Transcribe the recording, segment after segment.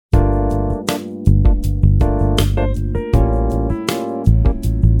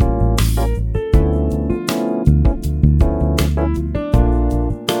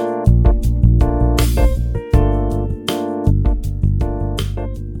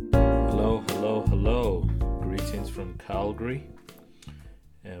from Calgary.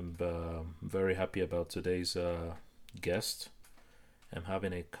 I'm very happy about today's guest. I'm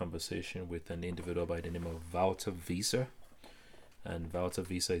having a conversation with an individual by the name of Wouter Visser. And Wouter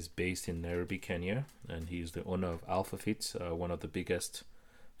Visser is based in Nairobi, Kenya, and he's the owner of AlphaFit, one of the biggest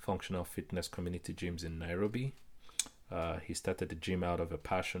functional fitness community gyms in Nairobi. He started the gym out of a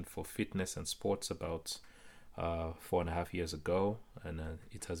passion for fitness and sports about 4.5 years ago, and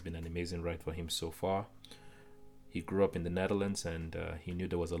it has been an amazing ride for him so far. He grew up in the Netherlands, and he knew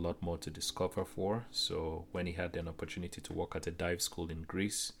there was a lot more to discover for. So when he had an opportunity to work at a dive school in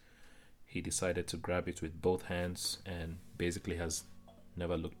Greece, he decided to grab it with both hands and basically has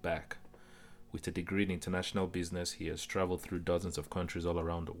never looked back. With a degree in international business, he has traveled through dozens of countries all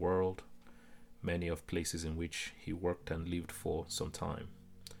around the world, many of places in which he worked and lived for some time.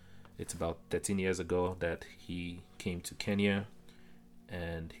 It's about 13 years ago that he came to Kenya,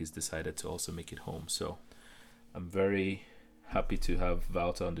 and he's decided to also make it home. So I'm very happy to have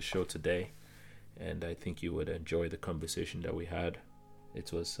Wouter on the show today, and I think you would enjoy the conversation that we had.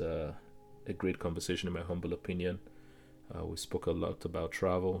 It was a great conversation in my humble opinion. We spoke a lot about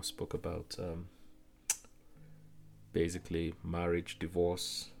travel, spoke about basically marriage,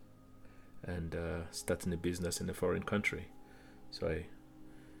 divorce, and starting a business in a foreign country. So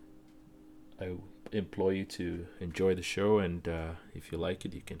I implore you to enjoy the show, and if you like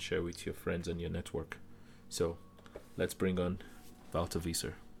it, you can share with your friends and your network. So let's bring on Wouter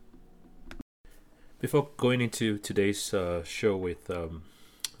Visser. Before going into today's show with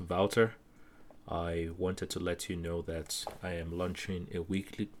Wouter, I wanted to let you know that I am launching a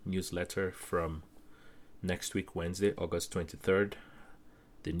weekly newsletter from next week, Wednesday, August 23rd.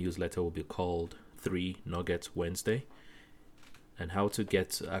 The newsletter will be called 3 Nuggets Wednesday. And how to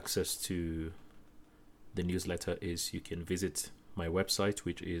get access to the newsletter is you can visit my website,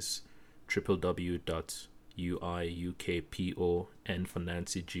 which is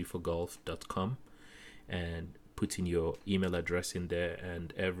www.uiukponfornancygforgolf.com, and put in your email address in there,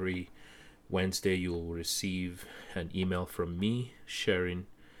 and every Wednesday you'll receive an email from me sharing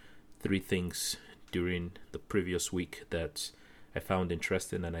 3 things during the previous week that I found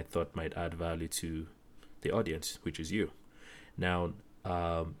interesting and I thought might add value to the audience, which is you. Now,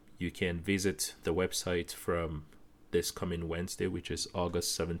 you can visit the website from this coming Wednesday, which is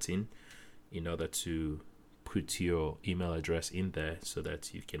August 17, in order to put your email address in there so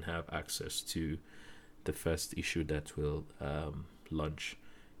that you can have access to the first issue that will launch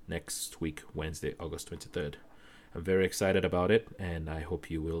next week, Wednesday, August 23rd. I'm very excited about it, and I hope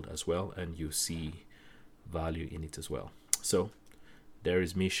you will as well, and you see value in it as well. So there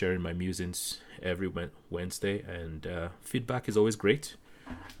is me sharing my musings every Wednesday, and feedback is always great.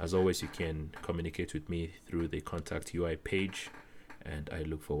 As always, you can communicate with me through the Contact UI page, and I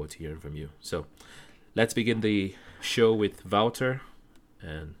look forward to hearing from you. So let's begin the show with Wouter,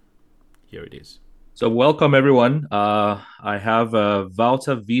 and here it is. So welcome, everyone. I have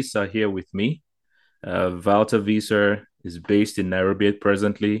Wouter Visser here with me. Wouter Visser is based in Nairobi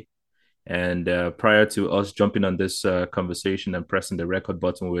presently. And prior to us jumping on this conversation and pressing the record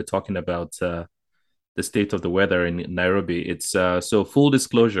button, we were talking about the state of the weather in Nairobi. It's so full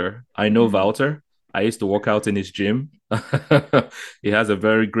disclosure, I know Wouter. I used to work out in his gym. He has a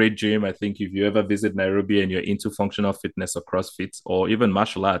very great gym. I think if you ever visit Nairobi and you're into functional fitness or CrossFit or even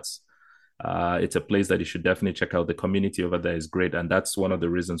martial arts, it's a place that you should definitely check out. The community over there is great. And that's one of the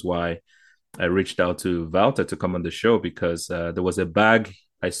reasons why I reached out to Wouter to come on the show, because there was a bag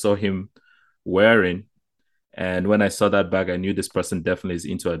I saw him wearing. And when I saw that bag, I knew this person definitely is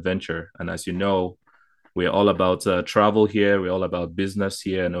into adventure. And as you know, we're all about travel here. We're all about business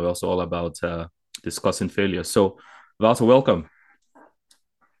here. And we're also all about discussing failure. So, Wouter, welcome.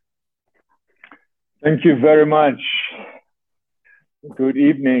 Thank you very much. Good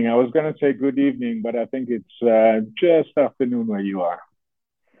evening. I was going to say good evening, but I think it's just afternoon where you are.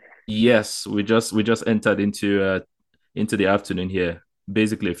 Yes, we just entered into the afternoon here,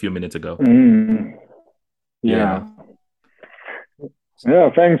 basically a few minutes ago. Yeah.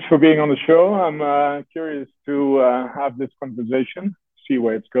 Thanks for being on the show. I'm curious to have this conversation, see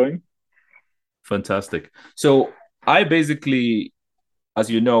where it's going. Fantastic. So I basically,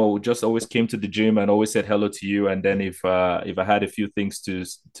 as you know, just always came to the gym and always said hello to you. And then if I had a few things to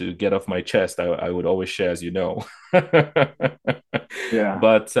get off my chest, I would always share, as you know. Yeah.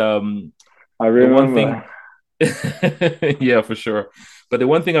 But I remember. The one thing, yeah, for sure. But the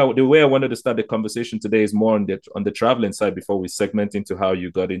one thing, the way I wanted to start the conversation today is more on the traveling side before we segment into how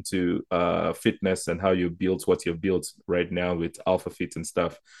you got into fitness and how you built what you've built right now with AlphaFit and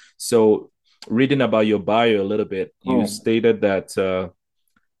stuff. So reading about your bio a little bit, you stated that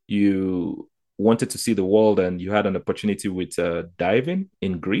you wanted to see the world and you had an opportunity with diving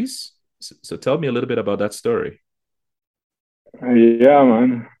in Greece. So tell me a little bit about that story. Yeah,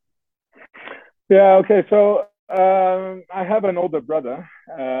 man. Yeah, okay. So I have an older brother.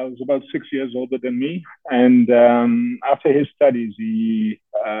 Who's about 6 years older than me. And after his studies, he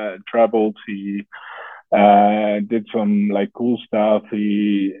traveled. He did some like cool stuff.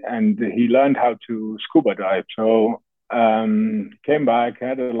 He learned how to scuba dive. So came back,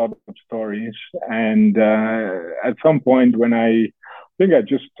 had a lot of stories, and at some point when think I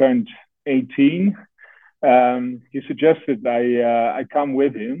just turned 18, he suggested I come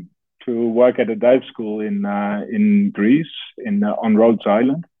with him to work at a dive school in Greece on Rhodes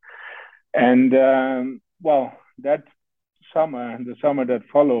Island. And well, that summer, the summer that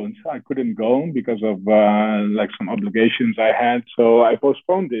followed, I couldn't go because of like some obligations I had, so I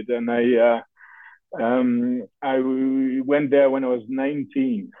postponed it, and I went there when I was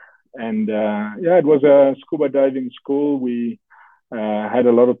 19, and yeah, it was a scuba diving school. We had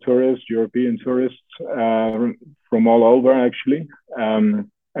a lot of tourists, European tourists from all over actually,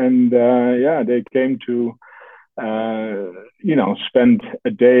 and yeah, they came to spend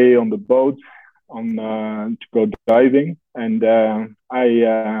a day on the boat on to go diving, and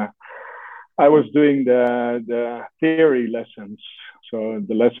I was doing the theory lessons, so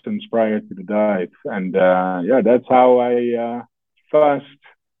the lessons prior to the dive, and yeah, that's how I first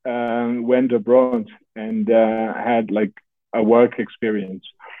went abroad and had like a work experience,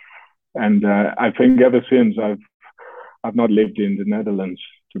 and I think ever since I've not lived in the Netherlands,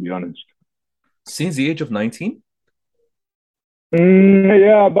 to be honest. Since the age of 19?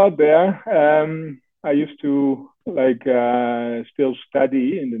 Yeah, about there. I used to like still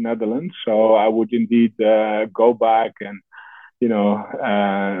study in the Netherlands, so I would indeed go back and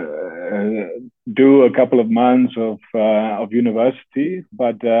do a couple of months of university.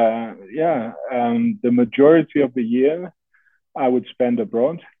 But yeah, the majority of the year I would spend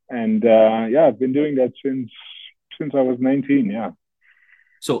abroad, and yeah, I've been doing that since I was 19. Yeah.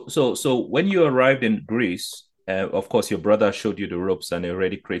 So when you arrived in Greece, of course, your brother showed you the ropes and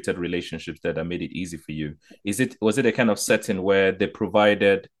already created relationships that made it easy for you. Was it a kind of setting where they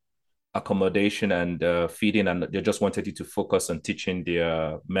provided accommodation and feeding, and they just wanted you to focus on teaching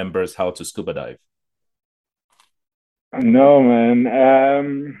their members how to scuba dive? No, man.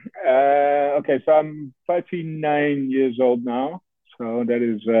 Okay, so I'm 39 years old now. So that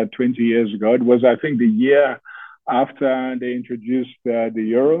is 20 years ago. It was, I think, the year after they introduced the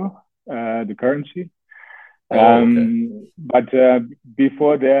euro, the currency. Oh, okay. But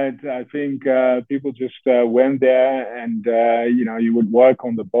before that, I think people just went there, and you would work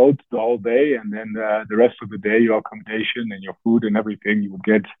on the boat the whole day, and then the rest of the day, your accommodation and your food and everything you would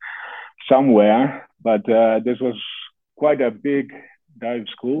get somewhere. But this was quite a big dive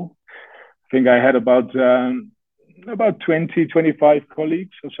school. I think I had about 20, 25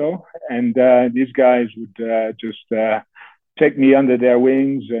 colleagues or so, and these guys would just take me under their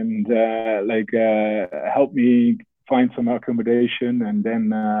wings and help me find some accommodation, and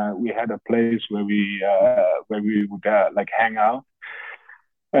then we had a place where we would like hang out,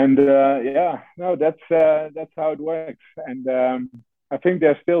 and yeah, no, that's how it works, and I think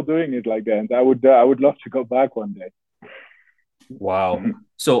they're still doing it like that. And I would love to go back one day. Wow.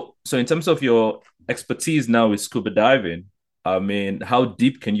 So in terms of your expertise now with scuba diving, I mean, how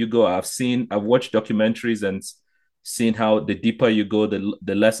deep can you go? I've watched documentaries and seen how the deeper you go,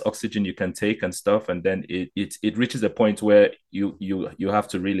 the less oxygen you can take and stuff, and then it reaches a point where you have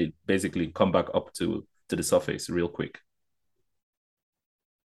to really basically come back up to the surface real quick.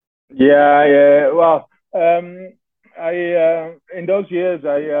 Yeah, yeah. Well, I in those years,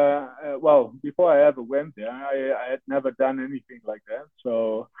 well, before I ever went there, I had never done anything like that.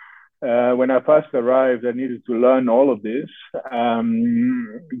 So when I first arrived, I needed to learn all of this.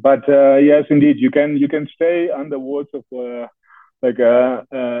 But yes, indeed, you can stay underwater for like a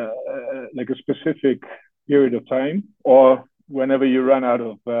specific period of time, or whenever you run out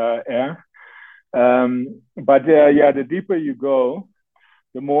of air. But yeah, the deeper you go,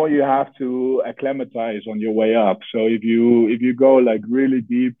 the more you have to acclimatize on your way up. So if you go like really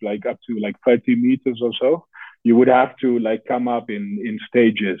deep, like up to like 30 meters or so, you would have to like come up in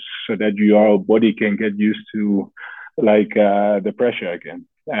stages so that your body can get used to like the pressure again.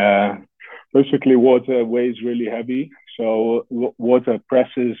 Basically, water weighs really heavy, so water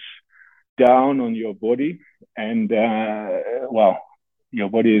presses down on your body, and well, your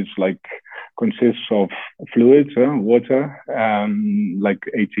body is like consists of fluids, water, like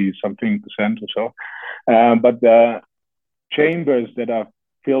 80 something percent or so. But the chambers that are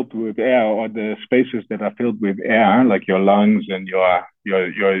filled with air, or the spaces that are filled with air, like your lungs and your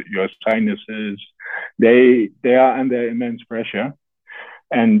your sinuses. They are under immense pressure,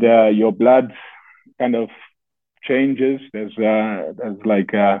 and your blood kind of changes. There's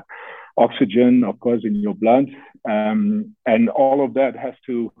like oxygen, of course, in your blood, and all of that has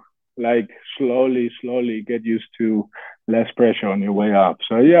to like slowly get used to less pressure on your way up.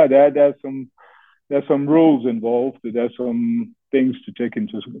 So yeah, there's some rules involved. There's some things to take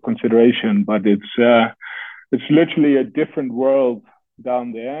into consideration, but it's literally a different world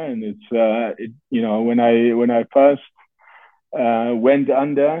down there, and when I first went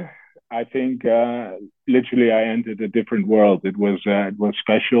under, I think literally I entered a different world. It was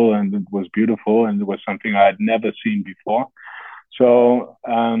special and it was beautiful and it was something I had never seen before. So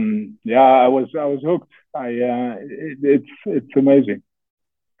yeah, I was hooked. It's amazing.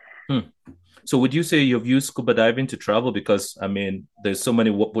 Hmm. So would you say you've used scuba diving to travel? Because I mean, there's so many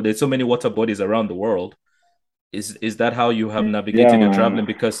water bodies around the world. Is that how you have Yeah, navigated your traveling?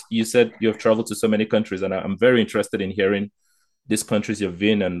 man. Because you said you have traveled to so many countries, and I'm very interested in hearing these countries you've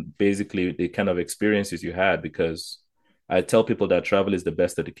been and basically the kind of experiences you had. Because I tell people that travel is the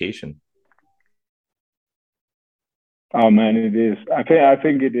best education. Oh man, it is. I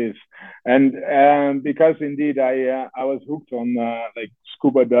think it is, and because indeed I was hooked on like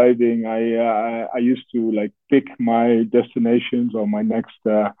scuba diving. I used to like pick my destinations or my next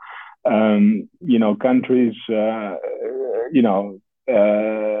countries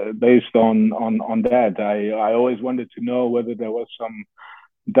based on that. I always wanted to know whether there was some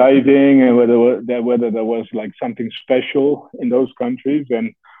diving and whether there was like something special in those countries.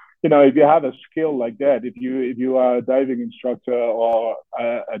 And if you have a skill like that, if you are a diving instructor or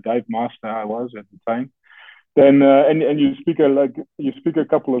a dive master, I was at the time, then and you speak a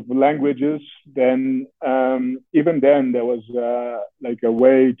couple of languages, then even then there was like a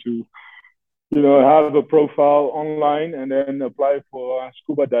way to have a profile online and then apply for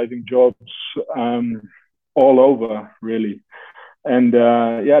scuba diving jobs um, all over, really. And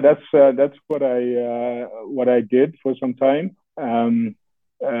yeah, that's what I did for some time.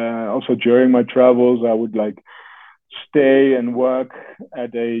 Also during my travels, I would like stay and work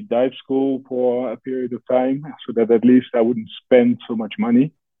at a dive school for a period of time, so that at least I wouldn't spend so much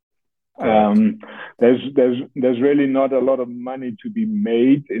money. Correct. Um, there's really not a lot of money to be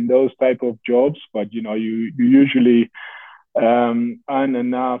made in those type of jobs, but you usually earn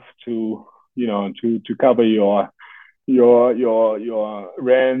enough to to cover your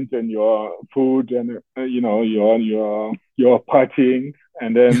rent and your food and your partying.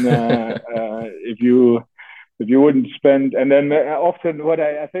 And then if you wouldn't spend, and then often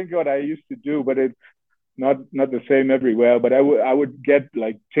I think what I used to do, but it's not the same everywhere, but I would get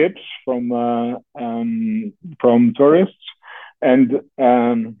like tips from tourists, and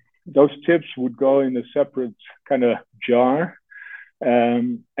those tips would go in a separate kind of jar.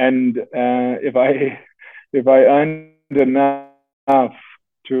 And if I earned enough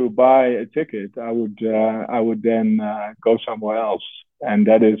to buy a ticket, I would then go somewhere else, and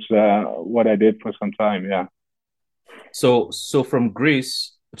that is what I did for some time. Yeah. So from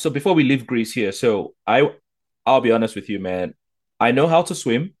Greece, so before we leave Greece here, I'll be honest with you, man. I know how to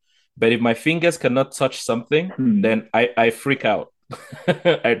swim, but if my fingers cannot touch something, Hmm. then I freak out.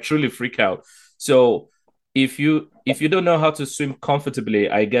 I truly freak out. So if you don't know how to swim comfortably,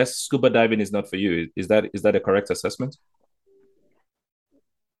 I guess scuba diving is not for you. Is that a correct assessment?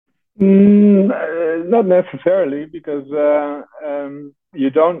 Not necessarily, because you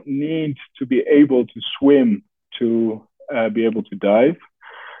don't need to be able to swim to be able to dive.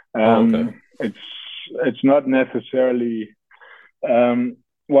 Oh, okay. It's not necessarily.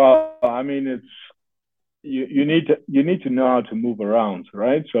 Well, I mean, you need to know how to move around,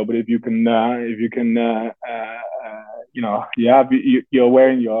 right? So, but you're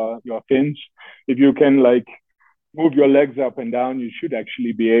wearing your fins. If you can like move your legs up and down, you should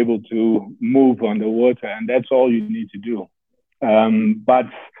actually be able to move on the water, and that's all you need to do. But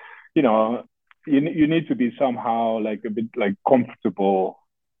you know, you need to be somehow like a bit like comfortable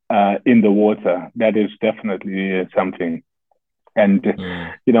in the water. That is definitely something. And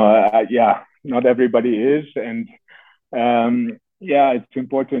Mm. yeah, not everybody is, and yeah, it's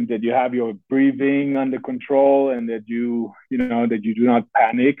important that you have your breathing under control, and that you do not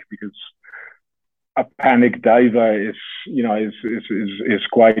panic, because a panic diver is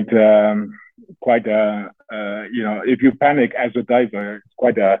quite if you panic as a diver, it's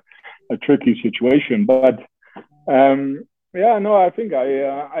quite a tricky situation. But yeah, no, I think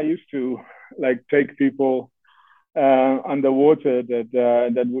I used to like take people underwater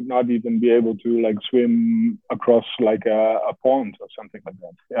that would not even be able to like swim across like a pond or something like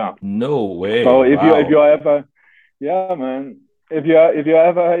that. Yeah. No way. So if you Wow. ever, yeah, man. if you're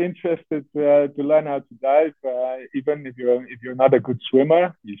ever interested to learn how to dive, even if you're not a good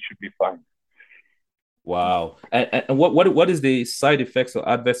swimmer, you should be fine. Wow. And what is the side effects or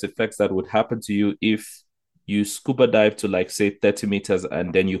adverse effects that would happen to you if you scuba dive to like say 30 meters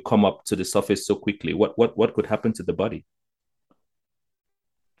and then you come up to the surface so quickly? What could happen to the body?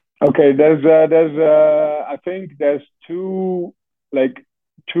 Okay, I think there's like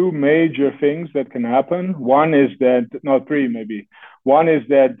two major things that can happen. One is that, no, three maybe. One is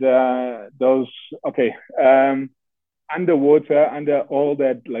that those okay, underwater, under all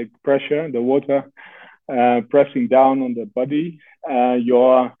that like pressure, the water pressing down on the body,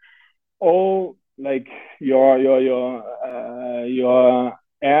 your all like your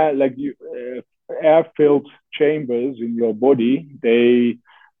air air filled chambers in your body, they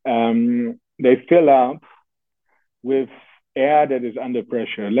fill up with air that is under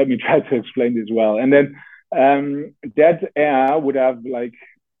pressure. Let me try to explain this well. And then that air would have like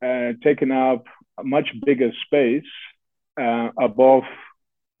taken up a much bigger space above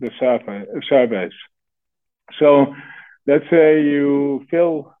the surface. So let's say you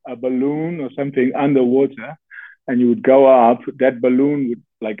fill a balloon or something underwater and you would go up, that balloon would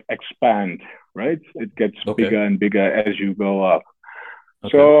like expand, right? It gets Okay. bigger and bigger as you go up.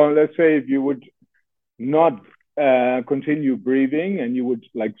 Okay. So let's say if you would not continue breathing and you would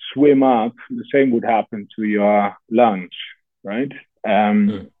like swim up, the same would happen to your lungs, right?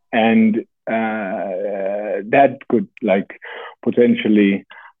 Mm. And that could like potentially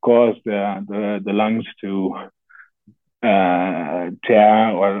cause the lungs to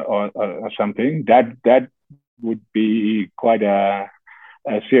tear or something. That would be quite a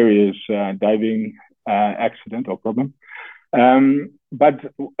serious diving accident or problem. But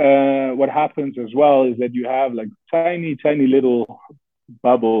what happens as well is that you have like tiny, tiny little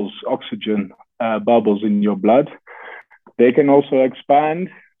bubbles, oxygen bubbles in your blood. They can also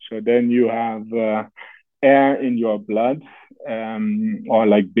expand. So then you have air in your blood, or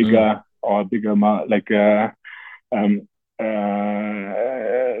like Mm. bigger, um,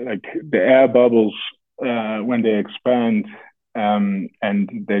 like the air bubbles when they expand and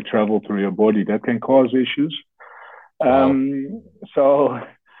they travel through your body. That can cause issues. Wow. So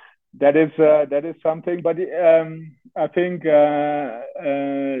that is something. But I think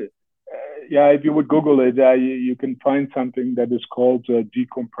yeah, if you would Google it, you can find something that is called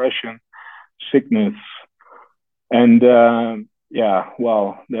decompression sickness. And yeah,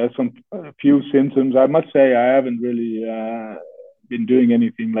 well, there's a few symptoms. I must say I haven't really been doing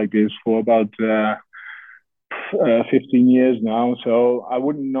anything like this for about 15 years now, so I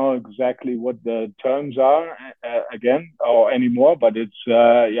wouldn't know exactly what the terms are again or anymore. But it's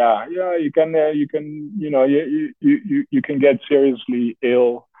yeah, you can you can get seriously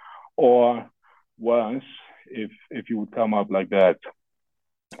ill or worse if you would come up like that. But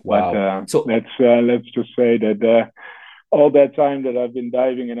Wow. So let's just say that all that time that I've been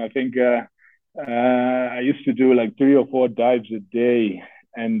diving, and I think I used to do like 3 or 4 dives a day,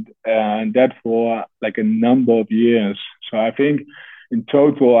 and that for like a number of years. So I think in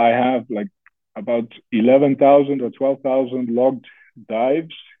total I have like about 11,000 or 12,000 logged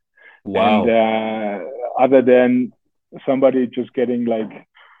dives, and wow. other than somebody just getting like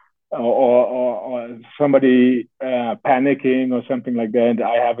or somebody panicking or something like that.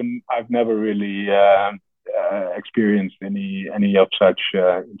 I've never really experienced any of such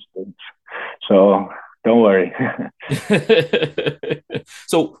incidents. So don't worry.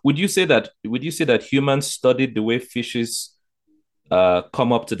 So would you say that humans studied the way fishes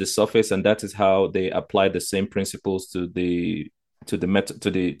come up to the surface, and that is how they apply the same principles to the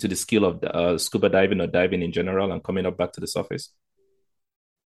skill of scuba diving or diving in general and coming up back to the surface?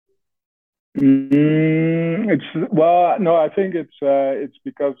 It's well, no, I think it's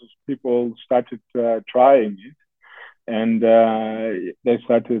because people started trying it, and they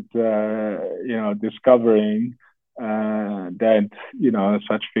started discovering that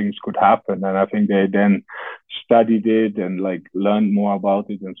such things could happen, and I think they then studied it and like learned more about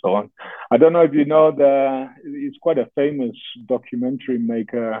it and so on. I don't know if you know it's quite a famous documentary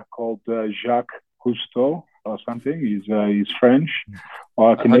maker called Jacques Cousteau or something. He's French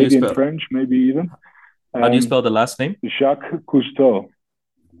or How do you Canadian spell? French maybe even. How do you um, spell the last name? Jacques Cousteau.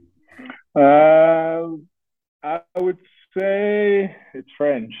 uh, I would say it's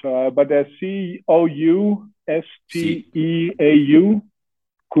French, but there's C Cousteau, C O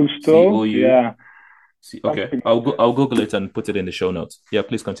Cousteau. U Yeah, C. Okay, something I'll like go. that. I'll Google it and put it in the show notes. Yeah,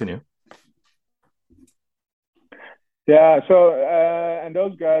 please continue. Yeah. So and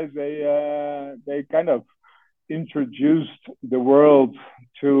those guys, they kind of introduced the world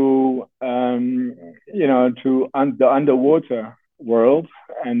to the underwater. world,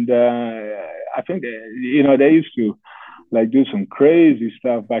 and I think they used to like do some crazy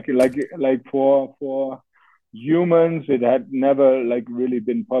stuff back, like for humans it had never like really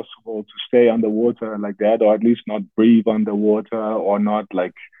been possible to stay underwater like that, or at least not breathe underwater, or not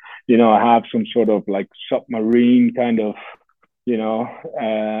like have some sort of like submarine kind of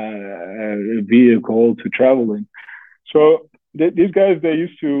vehicle to travel in. So these guys, they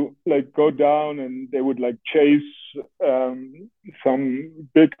used to like go down and they would like chase some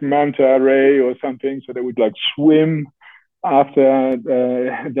big manta ray or something. So they would like swim after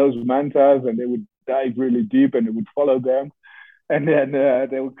those mantas, and they would dive really deep and they would follow them. And then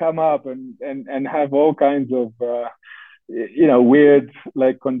they would come up and have all kinds of weird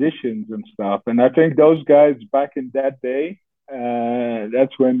like conditions and stuff. And I think those guys back in that day,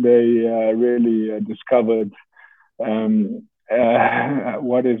 that's when they really discovered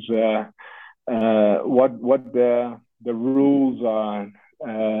what is what the rules are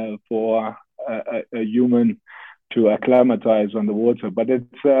for a human to acclimatize on the water. But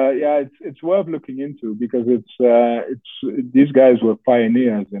it's worth looking into, because it's these guys were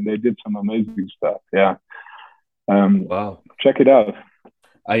pioneers and they did some amazing stuff. Yeah. Wow. Check it out.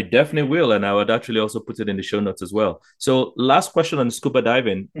 I definitely will, and I would actually also put it in the show notes as well. So, last question on scuba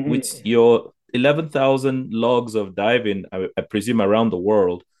diving: with your 11,000 logs of diving, I presume around the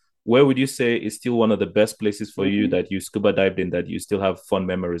world, where would you say is still one of the best places for you that you scuba dived in that you still have fond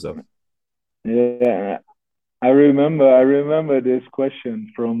memories of? Yeah, I remember this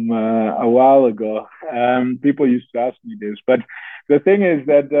question from a while ago. People used to ask me this, but the thing is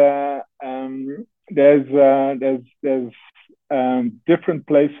that there's different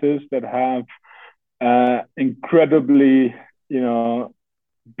places that have incredibly,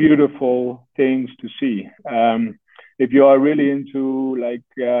 beautiful things to see. If you are really into like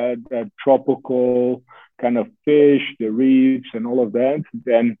the tropical kind of fish, the reefs, and all of that,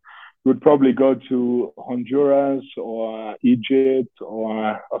 then you would probably go to Honduras or Egypt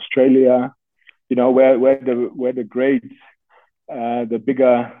or Australia. Where the great the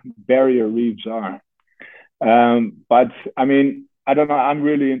bigger barrier reefs are. But I mean, I don't know. I'm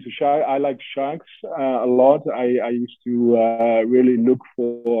really into sharks. I like sharks a lot. I used to really look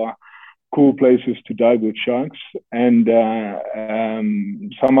for cool places to dive with sharks, and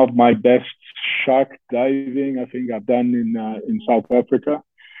some of my best shark diving, I think, I've done in South Africa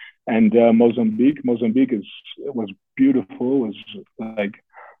and Mozambique. Mozambique was beautiful. It was like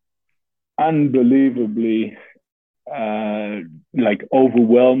unbelievably like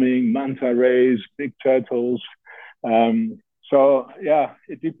overwhelming manta rays, big turtles. So yeah,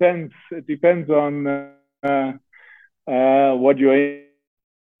 it depends. It depends on what you're in.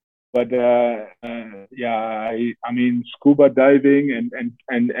 But yeah, I mean, scuba diving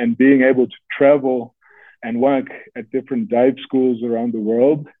and being able to travel and work at different dive schools around the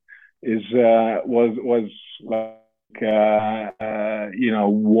world was like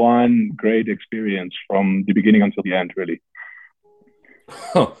one great experience from the beginning until the end, really.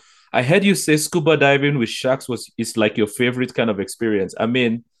 Oh, I heard you say scuba diving with sharks is like your favorite kind of experience. I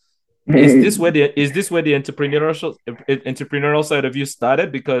mean, is this where the entrepreneurial side of you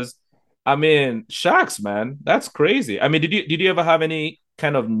started? Because I mean, sharks, man, that's crazy. I mean, did you ever have any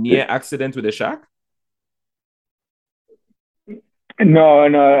kind of near accident with a shark? No,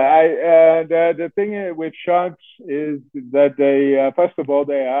 no. The thing with sharks is that they first of all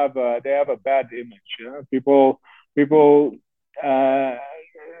they have a bad image. Yeah? People uh,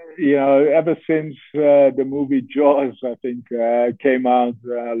 ever since the movie Jaws, I think, came out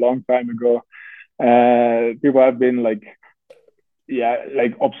a long time ago, people have been like, yeah,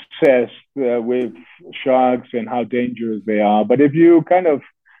 like obsessed with sharks and how dangerous they are. But if you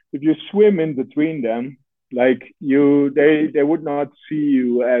swim in between them, like they would not see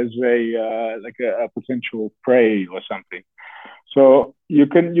you as a potential prey or something. So you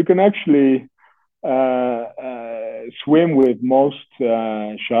can actually swim with most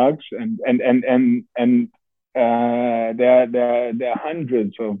sharks, and there are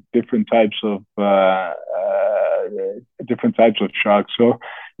hundreds of different types of sharks. So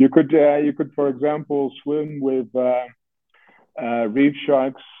you could, for example, swim with reef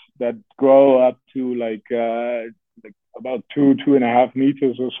sharks that grow up to like about 2.5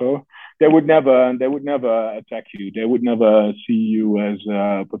 meters or so. They would never attack you. They would never see you as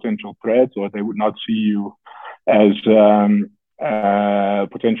a potential threat, or they would not see you as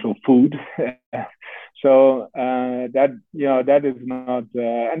potential food. So that is not,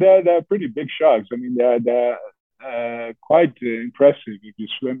 and they're pretty big sharks. I mean, they're quite impressive if you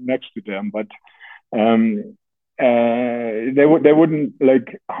swim next to them, but they wouldn't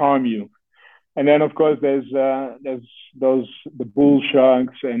like harm you. And then of course there's those the bull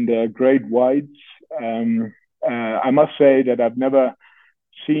sharks and the great whites. I must say that I've never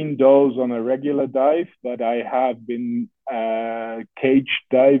seen those on a regular dive, but I have been cage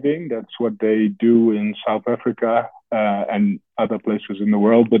diving. That's what they do in South Africa and other places in the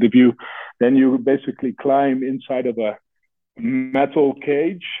world. But if you then you basically climb inside of a metal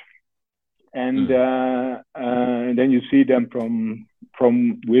cage, and then you see them from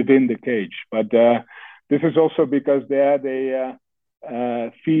within the cage. But this is also because there they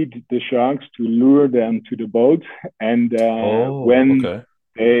feed the sharks to lure them to the boat, and Oh, okay.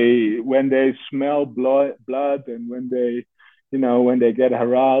 when they smell blood, and when they when they get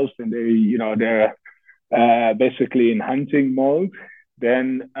aroused, and they they're basically in hunting mode,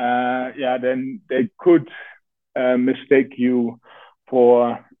 then then they could mistake you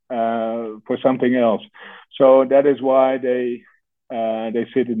for something else. So that is why they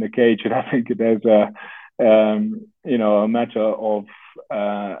sit in the cage, and I think there's a matter of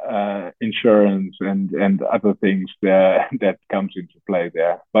insurance and other things there that comes into play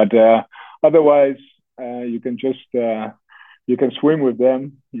there. But otherwise, you can just you can swim with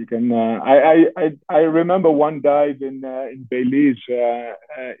them. You can. I remember one dive in Belize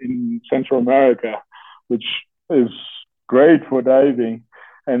in Central America, which is great for diving.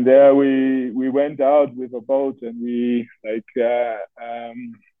 And there we went out with a boat, and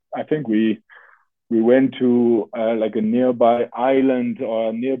I think we went to like a nearby island or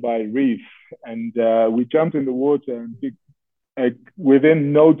a nearby reef, and we jumped in the water, and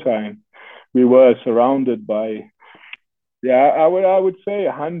within no time we were surrounded by I would say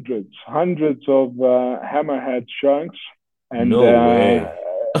hundreds of hammerhead sharks, and No way.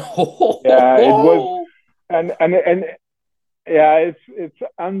 it was and it's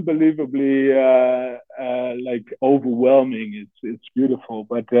unbelievably like overwhelming. It's beautiful,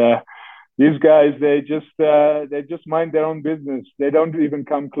 but these guys they just mind their own business. They don't even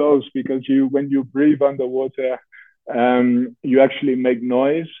come close, because when you breathe underwater, you actually make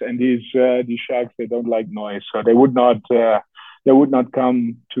noise, and these sharks, they don't like noise, so they would not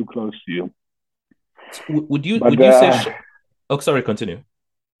come too close to you. But would you say oh, sorry, continue.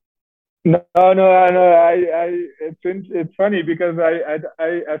 no, no. It's funny because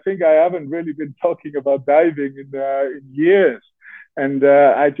I think I haven't really been talking about diving in years, and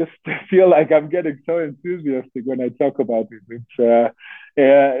I just feel like I'm getting so enthusiastic when I talk about it.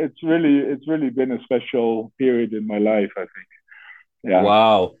 It's really been a special period in my life, I think. Yeah.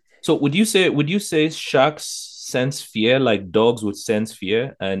 Wow. So would you say sharks sense fear like dogs would sense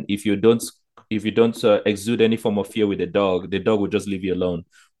fear? And if you don't exude any form of fear with the dog will just leave you alone.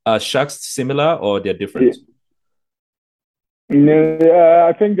 Are sharks similar or they're different?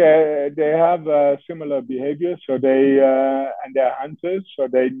 I think they have similar behavior. So and they're hunters. So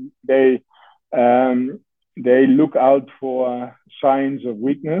um, they look out for signs of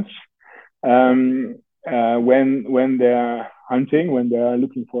weakness when they're hunting, when they're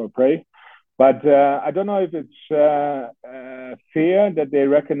looking for a prey. But I don't know if it's fear that they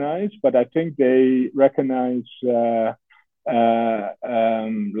recognize, but I think they recognize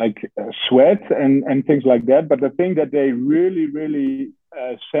sweat and things like that. But the thing that they really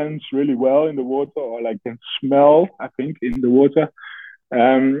sense really well in the water, or like can smell, I think, in the water,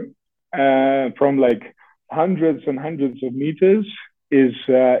 from like hundreds and hundreds of meters, is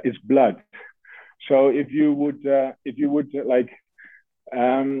blood. So if you would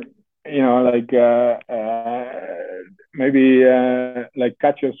um, maybe like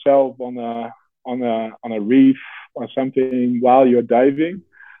cut yourself on a reef or something while you're diving,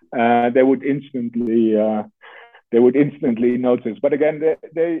 they would instantly notice. But again,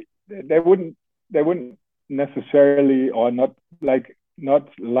 they wouldn't necessarily, or not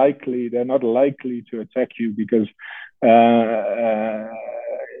likely. They're not likely to attack you, because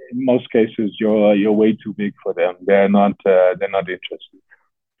in most cases you're way too big for them. They're not interested.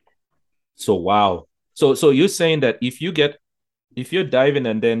 So wow. So you're saying that if you're diving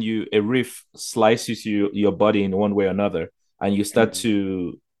and then a reef slices your body in one way or another, and you start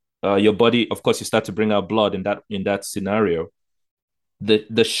to your body, of course, you start to bring out blood in that scenario,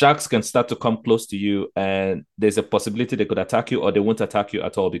 the sharks can start to come close to you, and there's a possibility they could attack you, or they won't attack you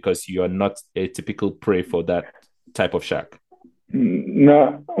at all because you are not a typical prey for that type of shark.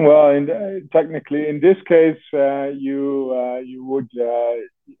 No, well, technically, in this case, you would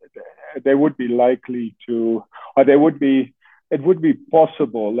they would be likely to, or they would be. It would be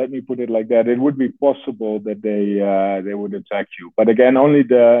possible. Let me put it like that. It would be possible that they would attack you, but again, only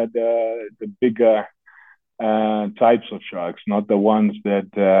the bigger types of sharks, not the ones that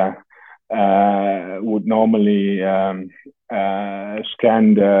would normally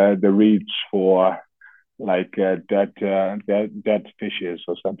scan the reefs for like dead fishes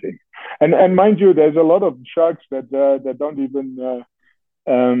or something. And mind you, there's a lot of sharks that don't even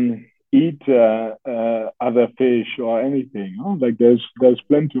eat other fish or anything. Oh, like there's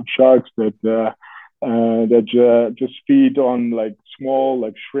plenty of sharks that just feed on like small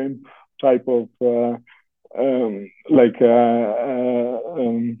like shrimp type of like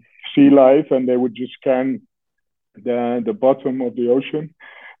sea life, and they would just scan the bottom of the ocean,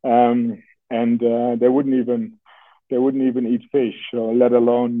 and they wouldn't even eat fish, or let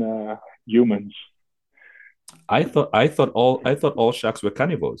alone humans. I thought all sharks were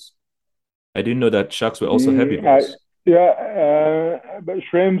carnivores. I didn't know that sharks were also Mm, I, herbivores. yeah, but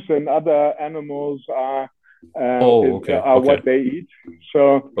shrimps and other animals Oh, okay, are okay, what they eat.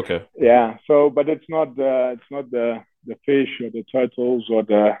 So okay. yeah, but it's not the fish or the turtles or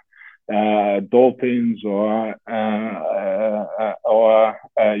the dolphins or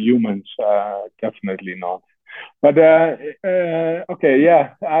humans. Definitely not. But okay,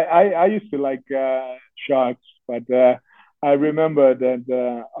 yeah, I used to like sharks, but I remember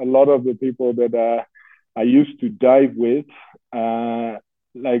that a lot of the people that I used to dive with,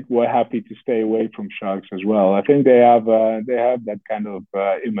 like were happy to stay away from sharks as well. I think they have that kind of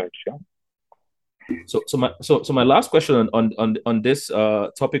image. Yeah? So my last question on this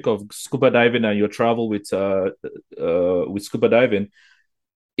topic of scuba diving and your travel with scuba diving.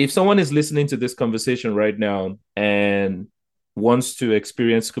 If someone is listening to this conversation right now and wants to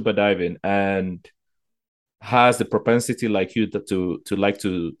experience scuba diving and has the propensity like you to like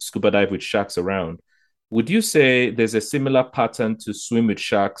to scuba dive with sharks around, would you say there's a similar pattern to swim with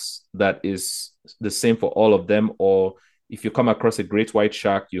sharks that is the same for all of them? Or if you come across a great white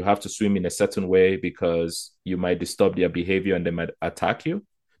shark, you have to swim in a certain way because you might disturb their behavior and they might attack you?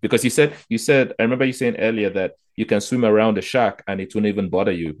 Because you said I remember you saying earlier that you can swim around a shark and it won't even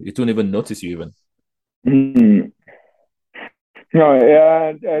bother you. It won't even notice you even. Mm. No,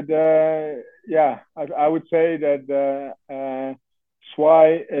 yeah, yeah. I would say that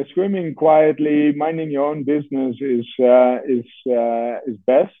swimming quietly, minding your own business is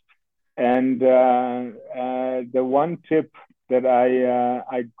best. And the one tip that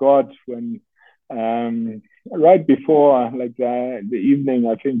I got when right before like the evening,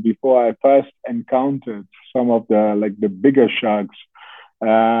 I think before I first encountered some of the bigger sharks,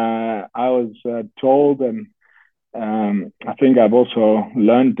 I was told, and I think I've also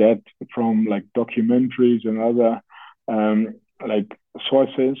learned that from like documentaries and other like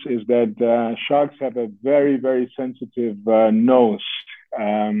sources, is that sharks have a very, very sensitive nose.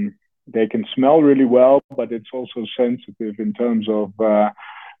 They can smell really well, but it's also sensitive in terms of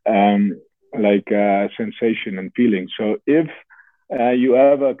um, like sensation and feeling. So if you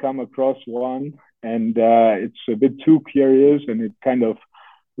ever come across one and it's a bit too curious and it kind of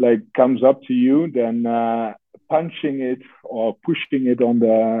like comes up to you, then punching it or pushing it on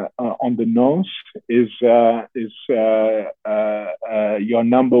the nose is your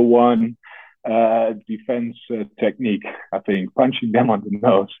number one defense technique. I think punching them on the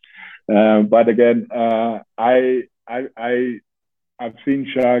nose. But again, I've seen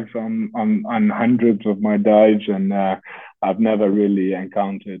sharks on hundreds of my dives, and I've never really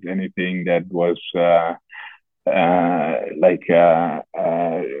encountered anything that was like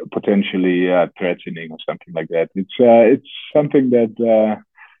potentially threatening or something like that. It's something that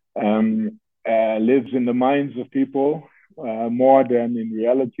lives in the minds of people more than in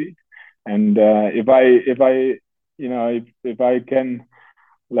reality. And if I can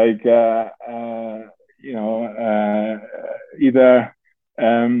like either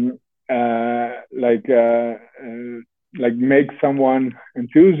um, like make someone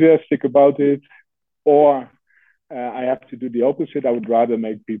enthusiastic about it, or I have to do the opposite. I would rather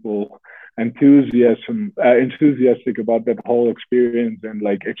make people enthusiastic about that whole experience, and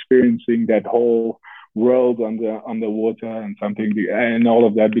like experiencing that whole world underwater and something and all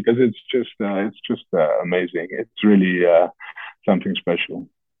of that, because it's just amazing. It's really something special.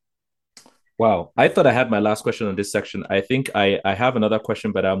 Wow. I thought I had my last question on this section. I think I have another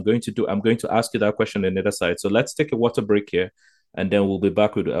question, but I'm going to ask you that question on the other side. So let's take a water break here, and then we'll be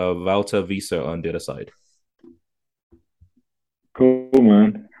back with Wouter Visser on the other side. Cool,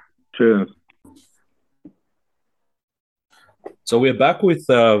 man. Cheers. So we're back with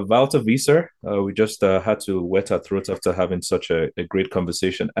Wouter Visser. We just had to wet our throats after having such a great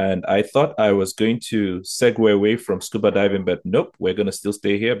conversation. And I thought I was going to segue away from scuba diving, but nope, we're going to still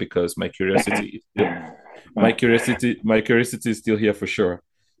stay here because my curiosity is still here for sure.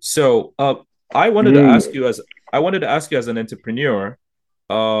 So I wanted to ask Mm. you as I wanted to ask you as an entrepreneur,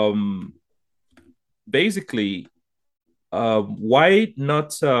 um, basically, Why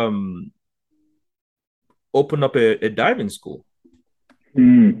not open up a diving school?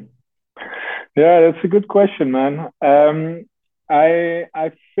 Hmm. Yeah, that's a good question, man.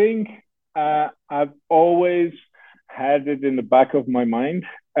 I think I've always had it in the back of my mind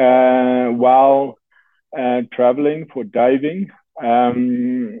while traveling for diving.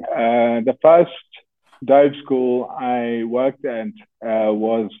 The first dive school I worked at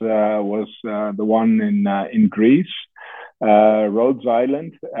was the one in Greece, Rhodes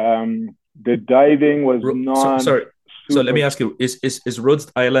Island. The diving was not Sorry. So let super. me ask you: Is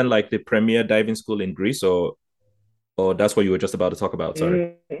Rhodes Island like the premier diving school in Greece, or that's what you were just about to talk about?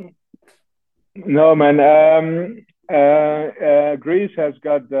 Sorry. Mm, no, man. Greece has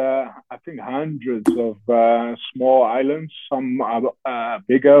got, I think, hundreds of small islands. Some are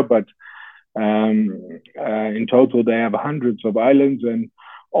bigger, but in total, they have hundreds of islands, and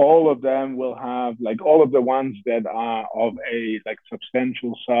all of them will have like all of the ones that are of a like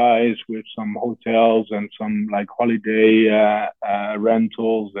substantial size with some hotels and some like holiday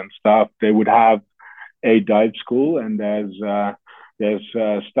rentals and stuff. They would have a dive school, and there's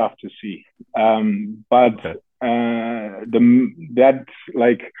stuff to see. But Okay. that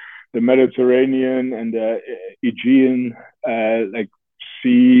like the Mediterranean and the Aegean like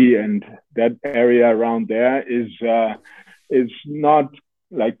sea and that area around there is not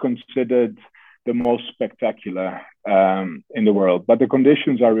like considered the most spectacular in the world, but the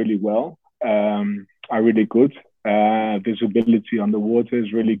conditions are really are really good. Visibility on the water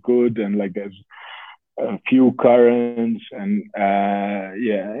is really good, and like there's a few currents, and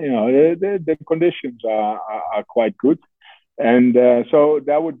yeah, the conditions are quite good, and so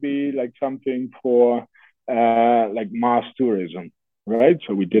that would be like something for like mass tourism, right?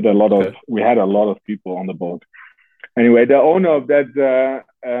 So Okay. we had a lot of people on the boat. Anyway, the owner of that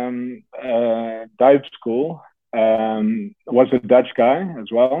dive school was a Dutch guy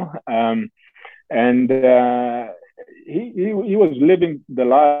as well, and he was living the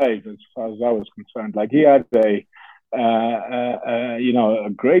life as far as I was concerned. Like he had a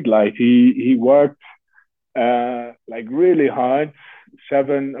great life. He worked like really hard,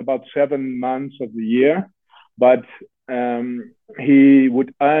 about 7 months of the year, but he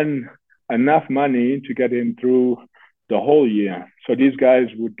would earn enough money to get him through the whole year. So these guys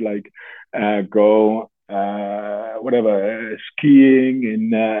would like go skiing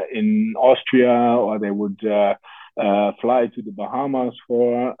in Austria, or they would fly to the Bahamas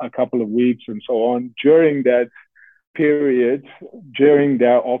for a couple of weeks and so on during that period during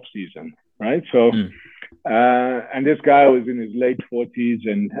their off season, right? So Mm. and this guy was in his late 40s,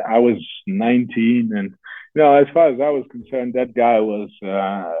 and I was 19. And as far as I was concerned, that guy was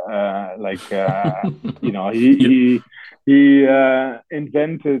You, he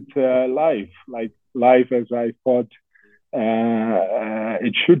invented life, like life as I thought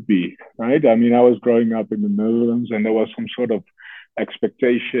it should be, right? I mean, I was growing up in the Netherlands, and there was some sort of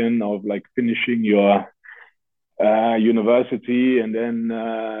expectation of like finishing your university, and then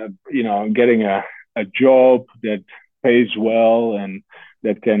getting a job that pays well and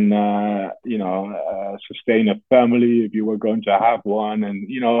that can sustain a family if you were going to have one, and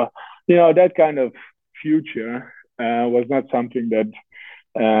that kind of future was not something that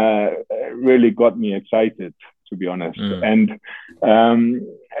really got me excited, to be honest. mm. And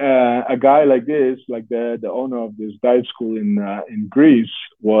a guy like this, like the owner of this dive school in Greece,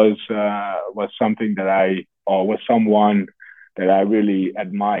 was something that was someone that I really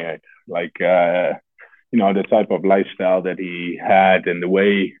admired. Like the type of lifestyle that he had, and the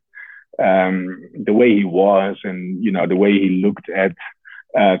way he was, and the way he looked at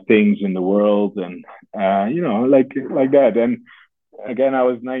things in the world, and like that. And again, I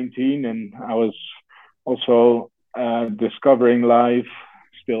was 19, and I was also discovering life,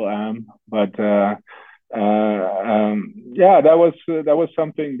 still am. But yeah, that was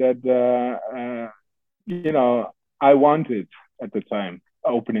something that I wanted at the time,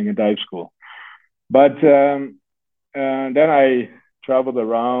 opening a dive school. But then I traveled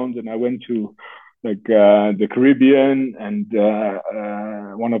around, and I went to like the Caribbean, and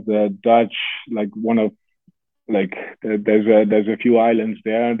one of the Dutch, like one of like there's a few islands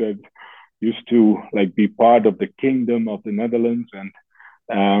there that used to like be part of the kingdom of the Netherlands, and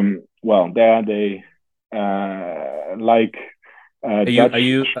well, there they like Are you Dutch are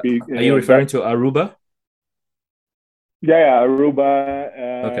you speak are you referring to Aruba? yeah, Aruba,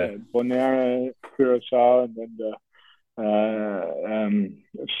 Okay. Bonaire, Curacao, and then the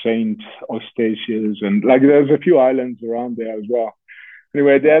Saint Eustatius, and like there's a few islands around there as well.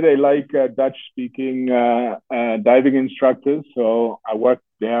 Anyway, there they like Dutch speaking diving instructors. So I worked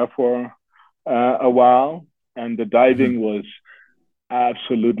there for a while. and the Hmm. diving was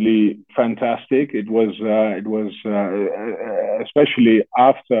absolutely fantastic. Especially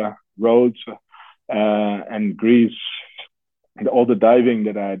after Rhodes and Greece, and all the diving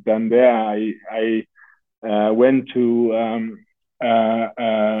that I had done there. I went to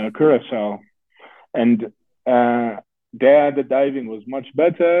Curacao, and there the diving was much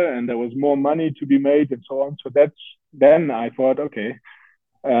better, and there was more money to be made, and so on. So that's then I thought, okay,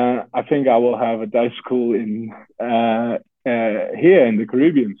 I think I will have a dive school in here in the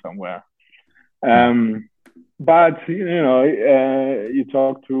Caribbean somewhere. Hmm. Um, but you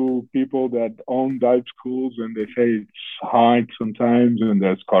talk to people that own dive schools, and they say it's hard sometimes, and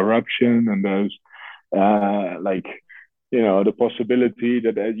there's corruption, and there's like the possibility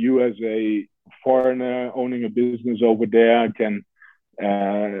that you as a foreigner owning a business over there can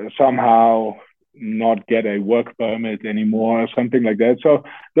somehow not get a work permit anymore or something like that. So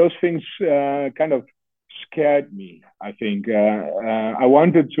those things kind of scared me. I think I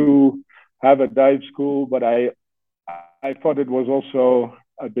wanted to have a dive school, but I thought it was also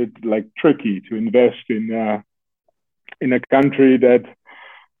a bit like tricky to invest in a country that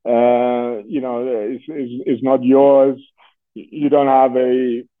is not yours. You don't have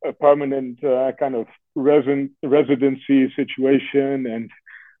a permanent kind of residency situation,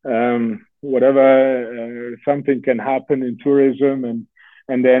 and whatever something can happen in tourism,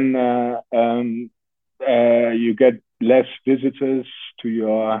 and then you get less visitors to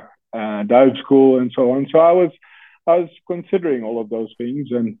your dive school and so on. So I was considering all of those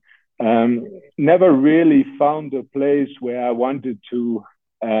things, and never really found a place where I wanted to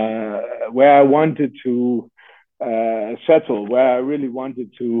settle, where I really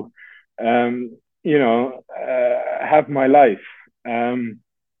wanted to have my life.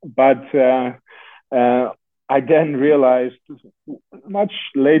 But I then realized much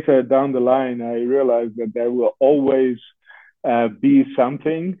later down the line, I realized that there will always be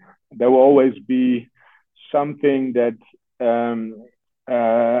something. There will always be something that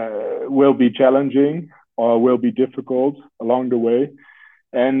will be challenging or will be difficult along the way.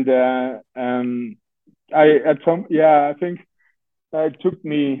 And I think it took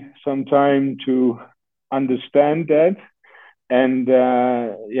me some time to understand that. And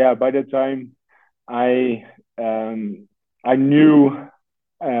by the time I I knew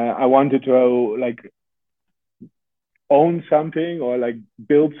I wanted to like own something or like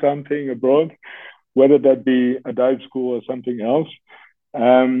build something abroad, whether that be a dive school or something else,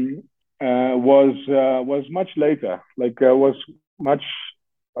 um, was much later. Like was much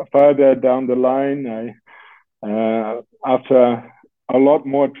further down the line. After a lot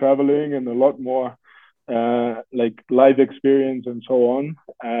more traveling and a lot more like live experience and so on,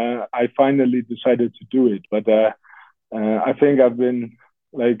 I finally decided to do it. But I think I've been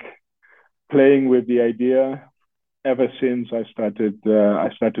like playing with the idea ever since I started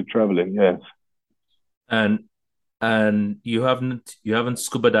traveling. Yes. And you haven't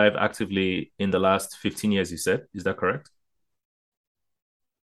scuba dive actively in the last 15 years, you said. Is that correct?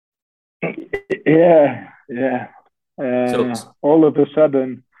 Yeah, yeah. So All of a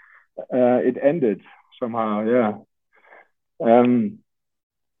sudden, it ended somehow. Yeah. Um,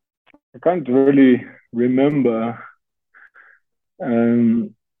 I can't really remember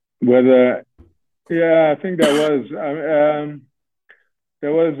um, whether. Yeah, I think there was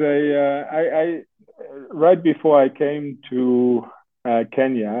I right before I came to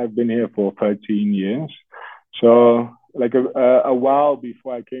Kenya. I've been here for 13 years, so like a while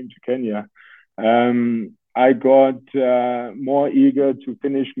before I came to Kenya, I got more eager to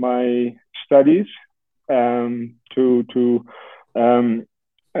finish my studies, to um,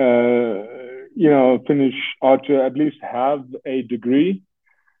 finish or to at least have a degree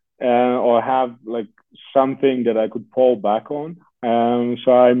or have like something that I could fall back on.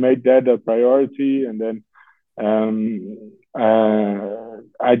 So I made that a priority, and then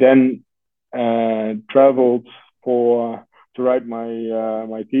I then traveled for to write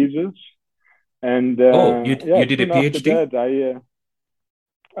my thesis, and oh, you yeah, you did a soon after PhD? that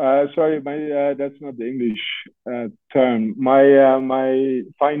sorry, my that's not the English term. My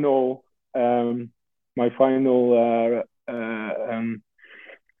final my final uh,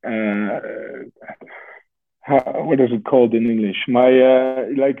 what is it called in English? My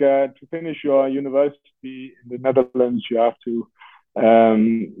to finish your university in the Netherlands, you have to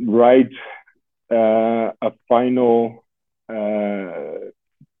write a final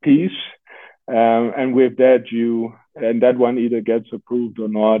piece, and with that that one either gets approved or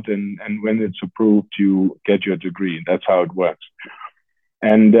not, and when it's approved, you get your degree. That's how it works.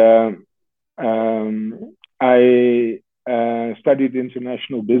 And I studied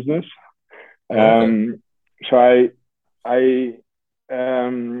international business. Oh, okay. Um, so I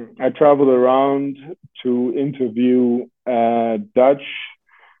traveled around to interview Dutch.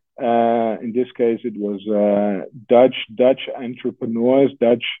 In this case, it was Dutch entrepreneurs,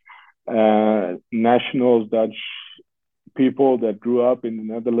 Dutch nationals, Dutch people that grew up in the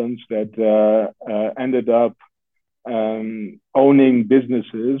Netherlands that ended up owning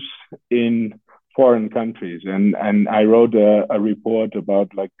businesses in foreign countries, and I wrote a report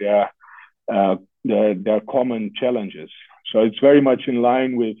about like uh, their common challenges. So it's very much in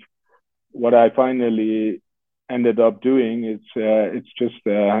line with what I finally ended up doing. It's just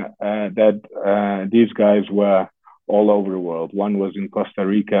that these guys were all over the world. One was in Costa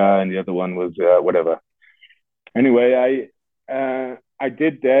Rica, and the other one was whatever. Anyway, I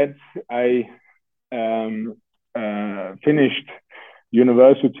did that. I finished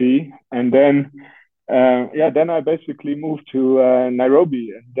university, and then then I basically moved to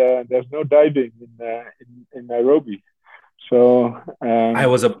Nairobi, and there's no diving in Nairobi. So I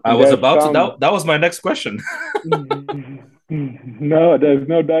and was there's about to some that was my next question. no, there's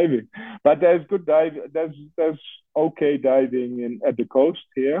no diving, but there's good dive. There's okay diving in at the coast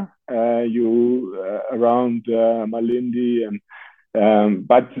here. You around Malindi and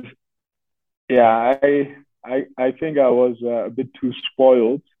but yeah, I think I was a bit too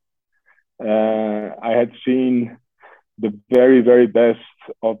spoiled. I had seen the very best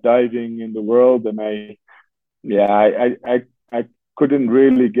of diving in the world, and I couldn't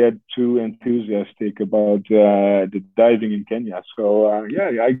really get too enthusiastic about the diving in Kenya. So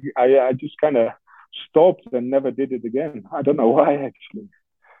I just kind of stopped and never did it again. I don't know why actually.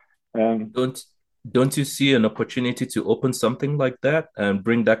 Um, don't don't you see an opportunity to open something like that and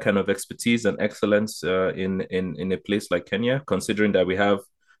bring that kind of expertise and excellence in a place like Kenya, considering that we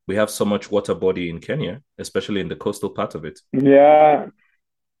have so much water body in Kenya, especially in the coastal part of it? yeah.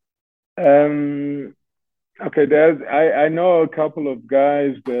 Um, okay. I know a couple of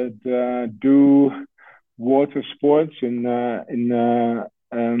guys that do water sports in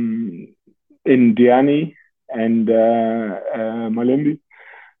Diani and Malindi.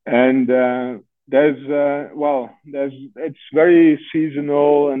 And there's it's very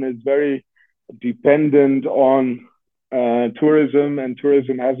seasonal and it's very dependent on tourism, and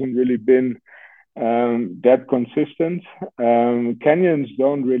tourism hasn't really been that consistent. Kenyans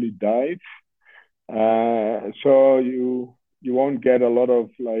don't really dive, so you won't get a lot of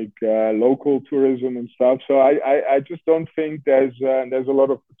like local tourism and stuff. So I just don't think there's a lot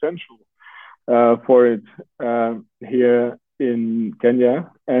of potential for it here in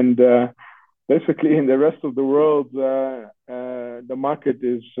Kenya. And basically, in the rest of the world, the market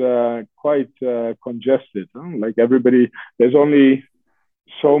is quite congested. Huh? Like everybody, there's only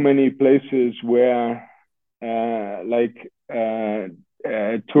so many places where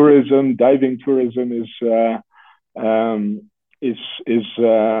tourism, diving tourism is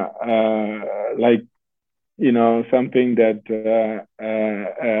like something that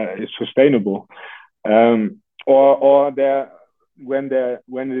is sustainable, or there when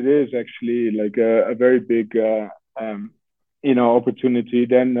it is actually like a very big opportunity,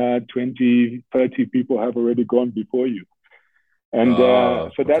 then 20, 30 people have already gone before you, and Oh,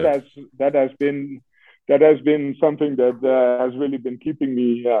 so okay. that has been something that has really been keeping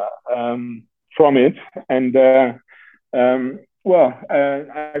me from it. And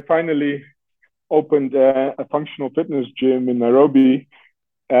I finally opened a functional fitness gym in Nairobi.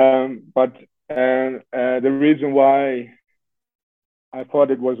 But the reason why I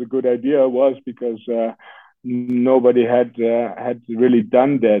thought it was a good idea was because nobody had really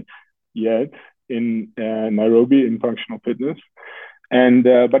done that yet in Nairobi in functional fitness, and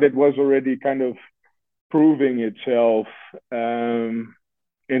but it was already kind of proving itself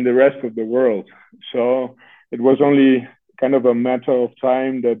in the rest of the world. So it was only kind of a matter of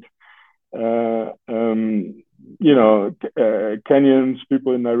time that Kenyans,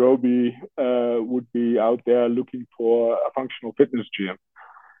 people in Nairobi would be out there looking for a functional fitness gym.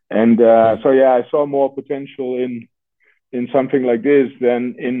 And Hmm. I saw more potential in something like this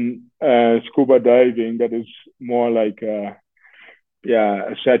than in scuba diving, that is more like a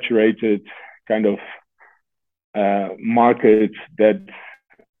saturated kind of market that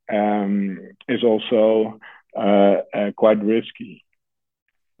is also quite risky.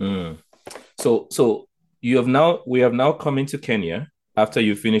 Hmm. So we have now come into Kenya after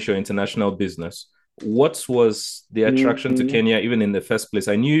you finish your international business. What was the attraction to Mm-hmm. Kenya even in the first place?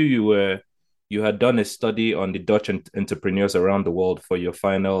 I knew you had done a study on the Dutch entrepreneurs around the world for your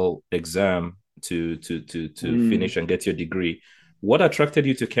final exam to Mm. finish and get your degree. What attracted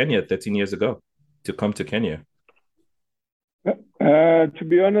you to Kenya 13 years ago to come to Kenya? To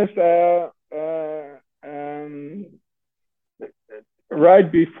be honest,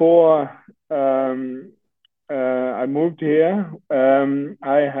 right before I moved here,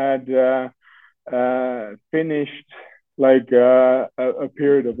 I had finished like a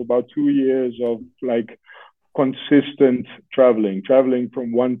period of about 2 years of like consistent traveling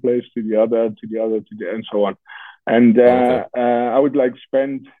from one place to the other, and so on. And Okay. I would like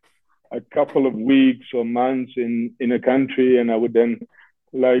spend a couple of weeks or months in a country, and I would then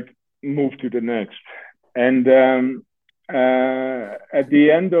like move to the next. And at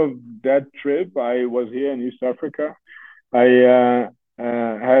the end of that trip, I was here in East Africa. I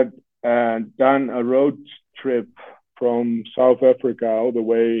had done a road trip from South Africa all the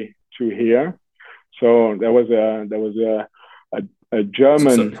way to here. So there was a So, so,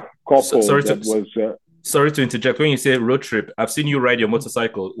 German couple sorry that to was sorry to interject. When you say road trip, I've seen you ride your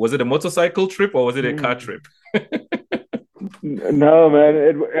motorcycle. Was it a motorcycle trip or was it a car mm, trip? no, man.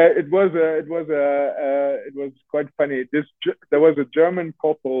 It was quite funny. There was a German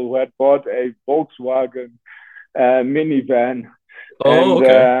couple who had bought a Volkswagen minivan, Oh, and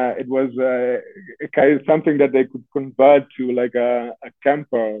okay. it was kind of something that they could convert to like a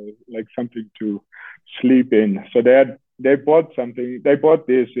camper, like something to sleep in. So they bought something. They bought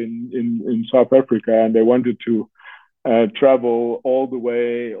this in South Africa, and they wanted to travel all the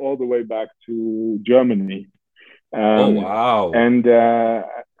way back to Germany. Oh, Um, wow. and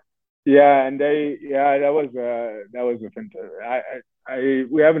yeah, and that was a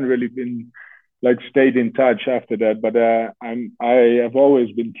fantastic. We haven't really been like stayed in touch after that, but I have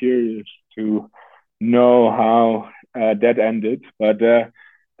always been curious to know how that ended. But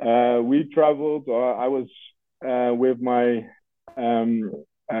we traveled. I was with my um,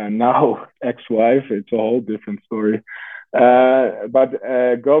 now ex-wife. It's a whole different story. But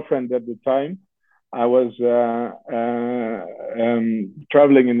girlfriend at the time. I was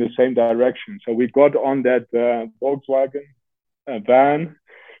traveling in the same direction. So we got on that Volkswagen van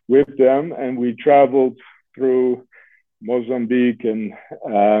with them, and we traveled through Mozambique and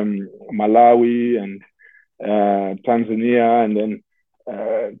Malawi and Tanzania, and then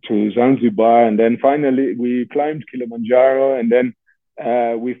to Zanzibar, and then finally we climbed Kilimanjaro, and then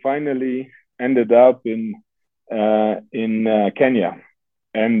we finally ended up in Kenya.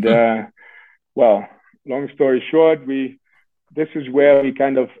 And Hmm. well, long story short, this is where we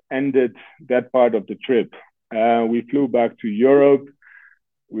kind of ended that part of the trip. We flew back to Europe.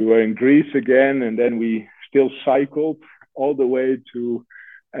 We were in Greece again, and then we still cycled all the way to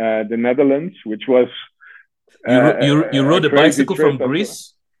the Netherlands, which was You a rode a crazy bicycle trip from as well.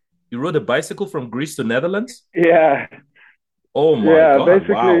 Greece? You rode a bicycle from Greece to Netherlands? Yeah, Oh my yeah. God.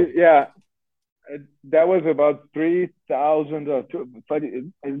 Basically, Wow. yeah. That was about 3,000 or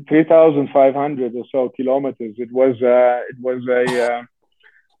 3,500 or so kilometers. It was yeah,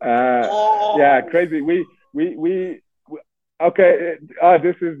 Oh. crazy. Okay.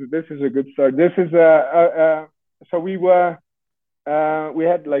 This is a good start. This is so we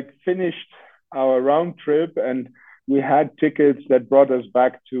had like finished our round trip, and we had tickets that brought us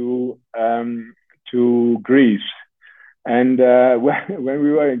back to Greece. And when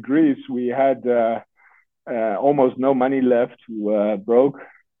we were in Greece, we had almost no money left. We were broke,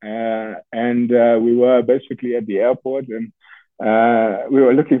 and we were basically at the airport, and we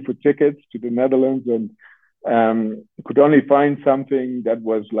were looking for tickets to the Netherlands, and could only find something that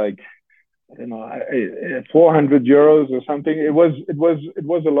was like 400 euros or something. It was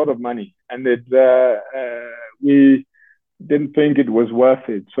a lot of money, and we didn't think it was worth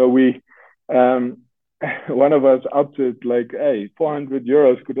it. So we um, one of us opted like, hey, 400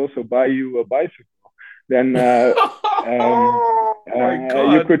 euros could also buy you a bicycle. Then Oh my you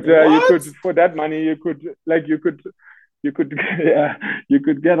God. could What? for that money you could yeah, you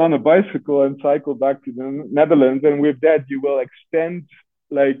could get on a bicycle and cycle back to the Netherlands, and with that you will extend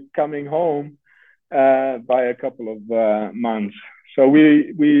like coming home by a couple of months. So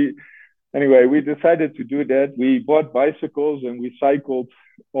we anyway, we decided to do that. We bought bicycles and we cycled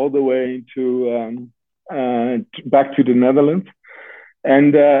all the way to back to the Netherlands.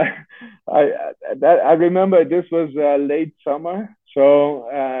 And I I remember this was late summer, so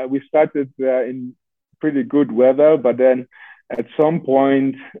we started in pretty good weather, but then at some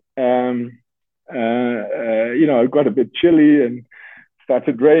point, it got a bit chilly and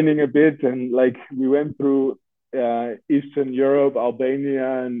started raining a bit, and like we went through Eastern Europe,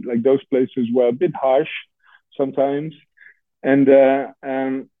 Albania, and like those places were a bit harsh sometimes. And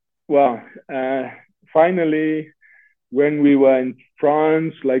well, finally, when we were in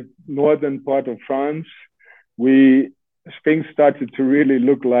France, like northern part of France, we things started to really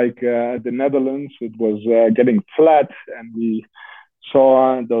look like the Netherlands. It was getting flat, and we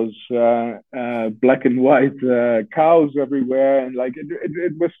saw those black and white cows everywhere, and like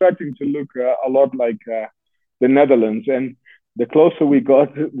it was starting to look a lot like the Netherlands. And the closer we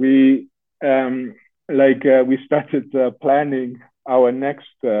got, we started planning our next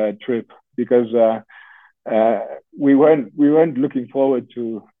trip because we weren't looking forward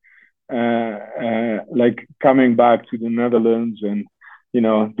to like coming back to the Netherlands and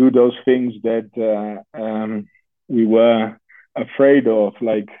do those things that we were afraid of,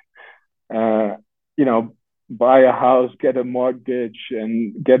 like uh, you know buy a house, get a mortgage,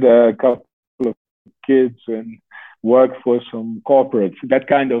 and get a couple of kids and work for some corporates. That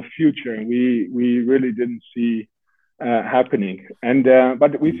kind of future we really didn't see happening. And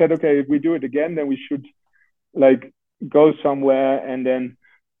but we said, okay, if we do it again, then we should like go somewhere and then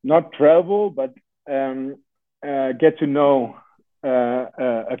not travel, but get to know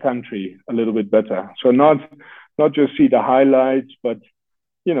a country a little bit better. So not just see the highlights, but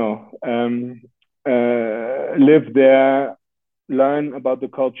live there, learn about the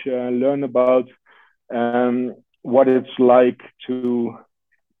culture, learn about what it's like to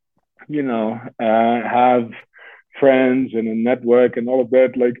have friends and a network and all of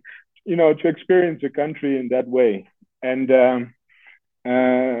that, like to experience a country in that way. And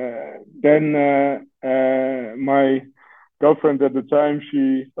then my girlfriend at the time,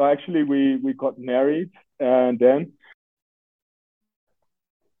 she well, actually we got married then.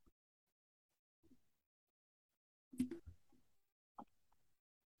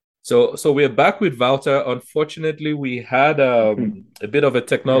 So we're back with Wouter. Unfortunately, we had a bit of a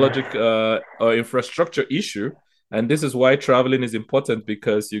technological or infrastructure issue, and this is why traveling is important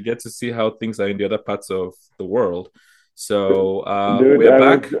because you get to see how things are in the other parts of the world. So Dude, we're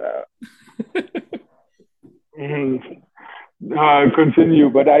I was back. continue,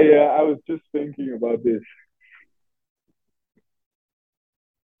 but I was just thinking about this.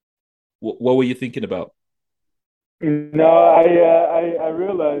 What were you thinking about? No, I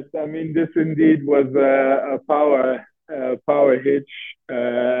realized. I mean, this indeed was a power hitch.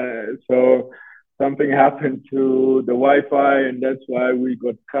 So something happened to the Wi-Fi, and that's why we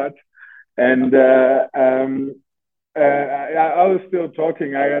got cut. And I was still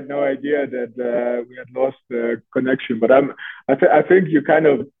talking. I had no idea that we had lost the connection. But I think you kind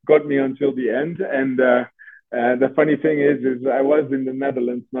of got me until the end. And the funny thing is I was in the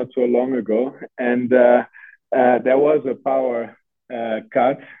Netherlands not so long ago, and there was a power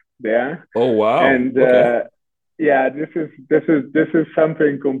cut there. Oh wow. And Okay. yeah, this is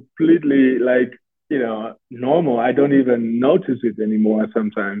something completely like normal. I don't even notice it anymore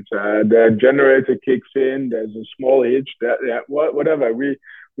sometimes. The generator kicks in. There's a small hitch. Yeah, whatever. We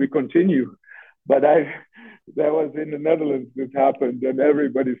continue, but I that was in the Netherlands. This happened, and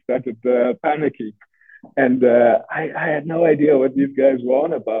everybody started panicking. And I had no idea what these guys were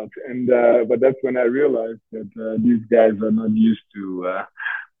on about. And but that's when I realized that these guys are not used to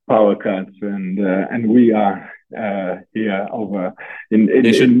power cuts, and we are here over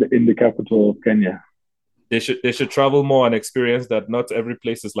They should in the capital of Kenya. they should travel more and experience that not every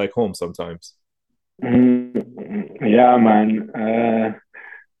place is like home sometimes. Yeah, man.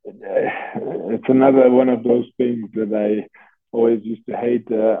 It's another one of those things that I always used to hate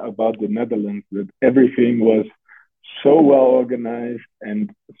about the Netherlands, that everything was so well organized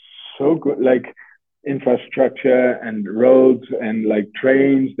and so good, like infrastructure and roads and like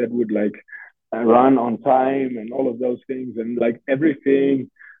trains that would like run on time and all of those things, and like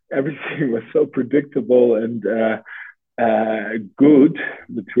everything was so predictable and good,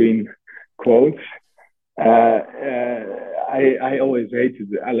 between quotes. I always hated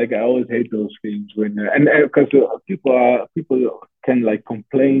it. I always hate those things when and because people can like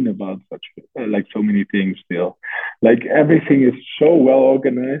complain about such like so many things still, like everything is so well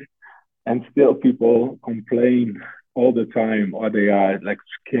organized, and still people complain all the time, or they are like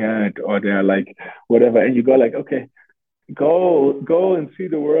scared, or they're like whatever, and you go like, okay, go and see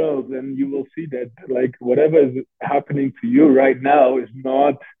the world, and you will see that like whatever is happening to you right now is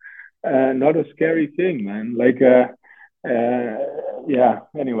not a scary thing, man. Like, yeah.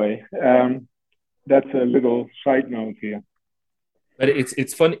 Anyway, that's a little side note here. But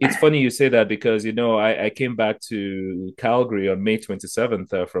it's funny. It's funny you say that because I came back to Calgary on May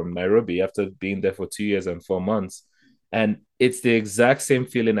 27th from Nairobi after being there for 2 years and 4 months, and it's the exact same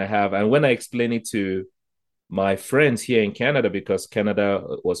feeling I have. And when I explain it to my friends here in Canada, because Canada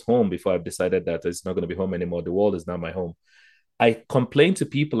was home before I decided that it's not going to be home anymore. The world is now my home. I complain to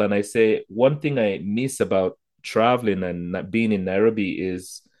people and I say one thing I miss about traveling and being in Nairobi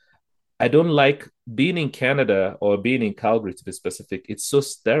is I don't like being in Canada or being in Calgary to be specific. It's so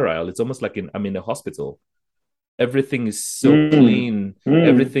sterile. It's almost like I'm in a hospital. Everything is so Mm. clean. Mm.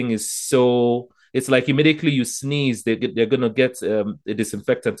 Everything is so. It's like immediately you sneeze, they're gonna get a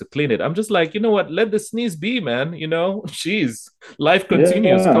disinfectant to clean it. I'm just like, you know what? Let the sneeze be, man. You know, jeez, life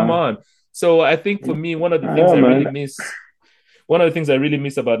continues. Come Yeah. on. So I think for me, Yeah, man. one of the things I really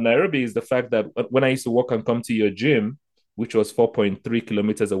miss about Nairobi is the fact that when I used to walk and come to your gym, which was 4.3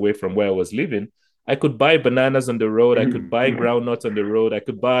 kilometers away from where I was living, I could buy bananas on the road. I could buy Mhm. groundnuts on the road. I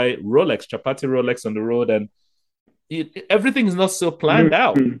could buy Rolex, chapati Rolex on the road. And everything is not so planned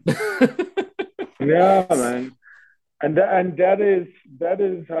out. Mhm. Yeah, man. And that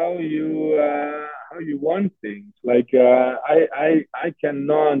is how you want things. Like I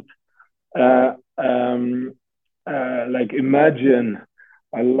cannot uh, um, like imagine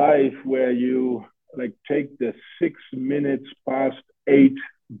a life where you like take the 6 minutes past eight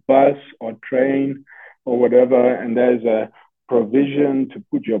bus or train or whatever, and there's a provision to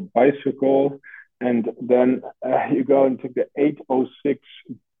put your bicycle, and then you go and take the 8:06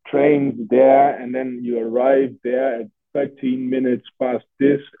 train there, and then you arrive there at 13 minutes past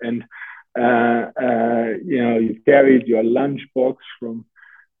this, and you carried your lunchbox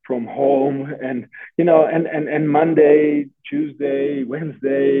from home, and and Monday, Tuesday,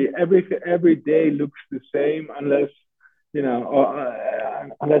 Wednesday, every day looks the same, unless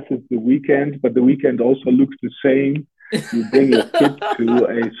unless it's the weekend, but the weekend also looks the same. You bring your kid to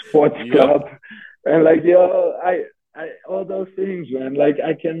a sports Yep. club, and like I all those things, man. Like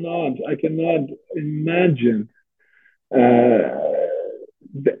I cannot imagine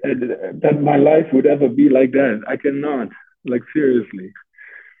that my life would ever be like that. I cannot, like, seriously.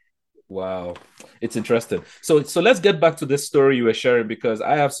 Wow, it's interesting. So let's get back to this story you were sharing because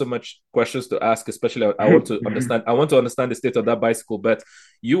I have so much questions to ask. Especially, I want to understand. I want to understand the state of that bicycle. But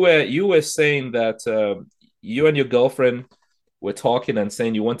you were saying that you and your girlfriend were talking and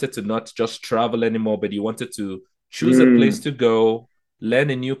saying you wanted to not just travel anymore, but you wanted to choose a place Mm, to go, learn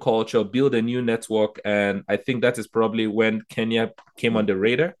a new culture, build a new network. And I think that is probably when Kenya came on the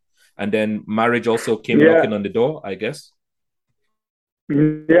radar, and then marriage also came yeah, knocking on the door, I guess.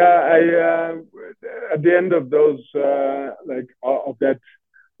 yeah. At the end of those of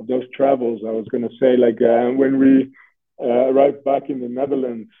those travels, I was going to say, like, when we arrived back in the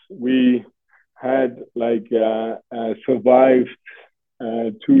Netherlands, we had like survived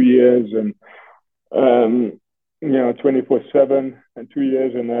 2 years and 24/7, and 2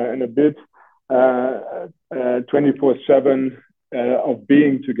 years and a bit, 24/7 of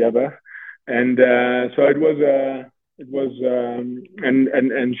being together, and so it was,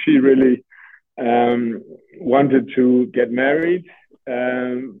 and she really wanted to get married,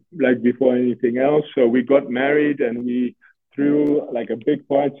 like before anything else. So we got married, and we threw like a big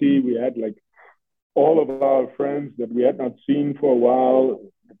party. We had like all of our friends that we had not seen for a while,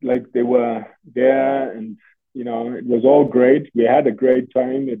 like they were there, and it was all great. We had a great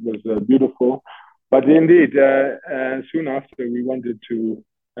time. It was beautiful, but indeed, soon after we wanted to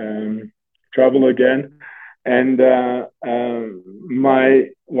travel again, and my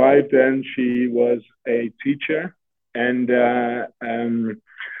wife then, she was a teacher, and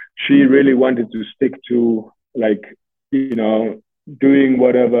she really wanted to stick to, like, doing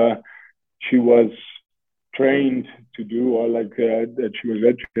whatever she was trained to do, or like that she was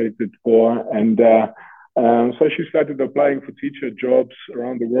educated for, and so she started applying for teacher jobs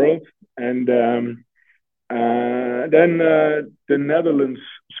around the world, and then the Netherlands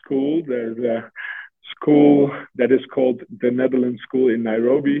school, there's a school that is called the Netherlands School in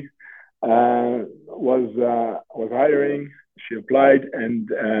Nairobi, was hiring. She applied, and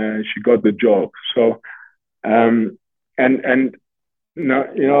she got the job. So and no,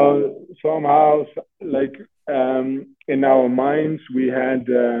 somehow, like, in our minds, we had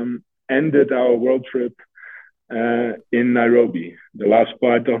ended our world trip in Nairobi. The last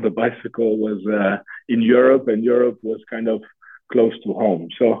part of the bicycle was in Europe, and Europe was kind of close to home.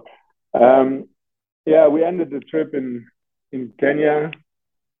 So, yeah, we ended the trip in Kenya,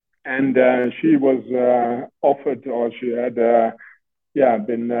 and she was offered, or she had, yeah,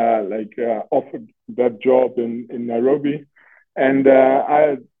 been offered that job in Nairobi, and I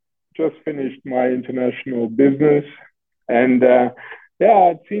had just finished my international business, and yeah,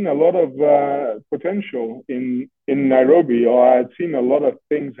 I'd seen a lot of potential in Nairobi, or I'd seen a lot of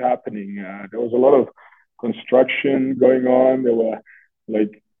things happening. There was a lot of construction going on. There were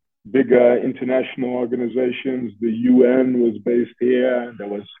like bigger international organizations. The UN was based here. There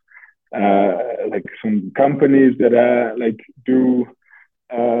was like some companies that like do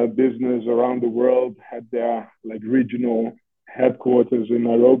business around the world, had their like regional headquarters in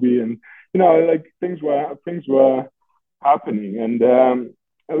Nairobi, and like things were happening, and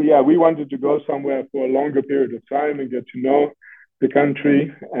yeah, we wanted to go somewhere for a longer period of time and get to know the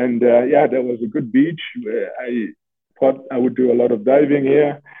country. And yeah, there was a good beach. I thought I would do a lot of diving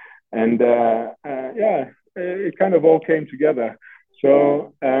here, and yeah, it kind of all came together.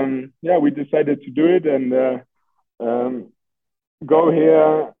 So yeah, we decided to do it and um, go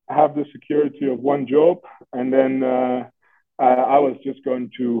here, have the security of one job, and then I was just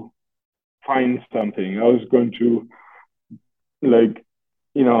going to find something. I was going to like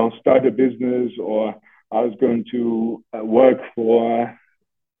start a business, or I was going to work for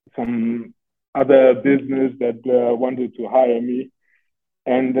some other business that wanted to hire me.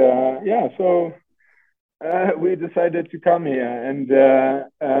 And yeah, so we decided to come here, and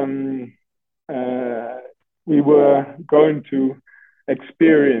uh, we were going to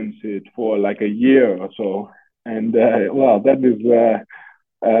experience it for like a year or so. And well, that is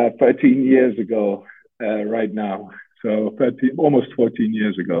 13 years ago right now. So 13, almost 14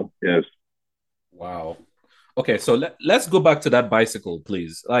 years ago. Yes. Wow. Okay, so let's go back to that bicycle,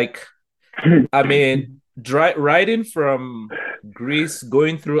 please. Like, I mean, riding from Greece,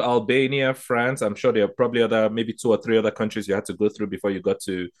 going through Albania, France. I'm sure there are probably other, maybe two or three other countries you had to go through before you got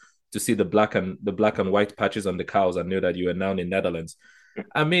to see the black and white patches on the cows and knew that you were now in Netherlands.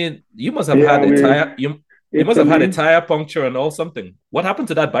 I mean, you must have Yeah, had a we tire. You must have had a Italy. tire puncture and all something. What happened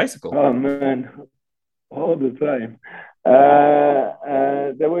to that bicycle? Oh man, all the time.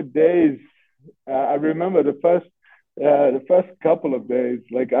 There were days. I remember the first couple of days,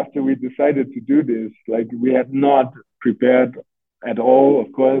 like after we decided to do this, like we had not prepared at all.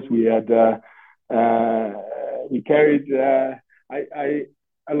 Of course, uh, we carried. I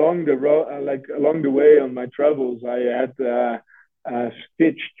along the road, like along the way on my travels, I had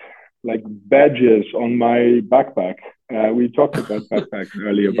stitched like badges on my backpack. We talked about backpacks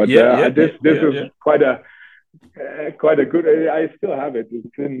earlier, but Yeah, yeah, yeah, this yeah, is yeah. quite a good. I still have it.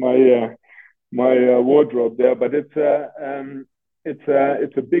 It's in my wardrobe there, but it's a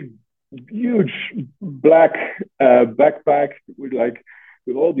big, huge black backpack with like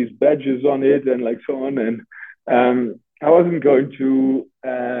with all these badges on it and like so on. And I wasn't going to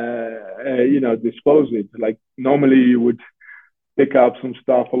dispose it. Like normally you would pick up some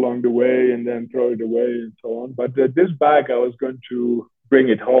stuff along the way and then throw it away and so on. But this bag, I was going to bring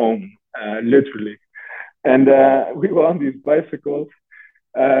it home, literally. And we were on these bicycles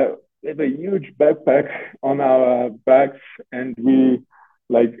uh, with a huge backpack on our backs, and we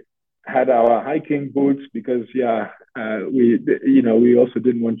like had our hiking boots because we also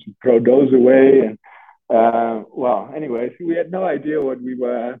didn't want to throw those away. And well, anyway, we had no idea what we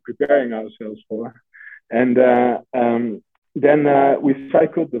were preparing ourselves for. And then we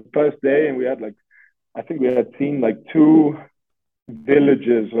cycled the first day, and we had like I think we had seen like two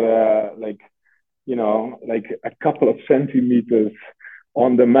villages, like a couple of centimeters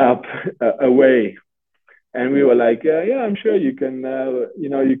on the map away. And we were like, yeah, I'm sure you can,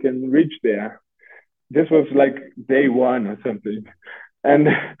 you can reach there. This was like day one or something. And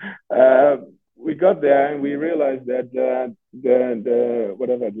uh, we got there and we realized that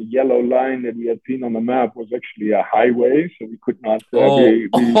the yellow line that we had seen on the map was actually a highway, so we could not. Oh,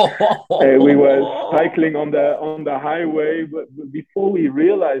 We were cycling on the highway, but before we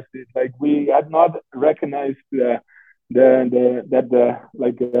realized it, like we had not recognized the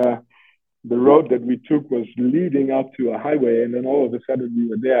road that we took was leading up to a highway, and then all of a sudden we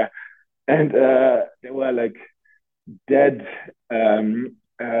were there, and there were like dead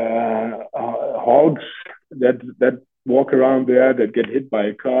hogs that walk around there that get hit by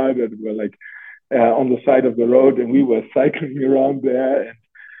a car that were like on the side of the road, and we were cycling around there, and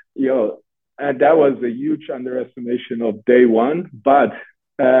and that was a huge underestimation of day one. But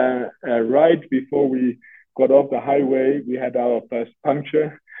right before we got off the highway, we had our first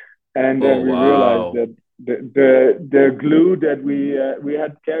puncture, and oh then we realized wow. that the glue that we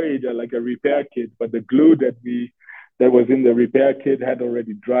had carried like a repair kit, but the glue that was in the repair kit had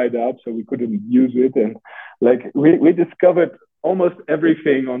already dried up, so we couldn't use it. And like we discovered almost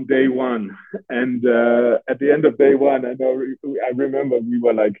everything on day one. And at the end of day one, I remember we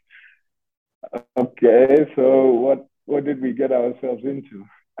were like, okay, so what did we get ourselves into?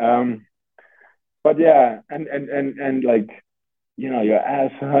 Um, but yeah, and like your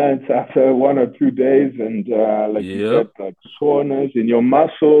ass hurts after 1 or 2 days, and like you get Yep. like soreness in your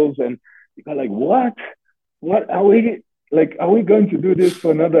muscles, and you go like, what are we like? Are we going to do this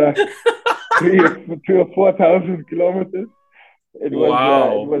for another 3 or 4 thousand kilometers?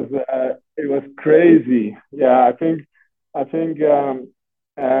 Wow. It was crazy. Yeah, I think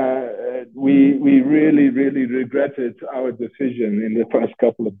we really regretted our decision in the first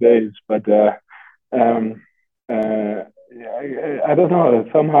couple of days, but um, uh, I don't know.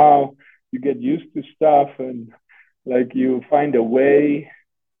 Somehow you get used to stuff, and like you find a way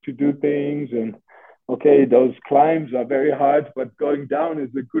to do things. And okay, those climbs are very hard, but going down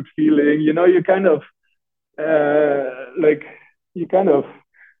is a good feeling. You kind of like you kind of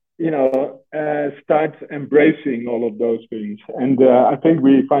start embracing all of those things. And I think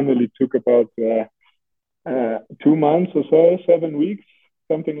we finally took about 2 months or so, 7 weeks,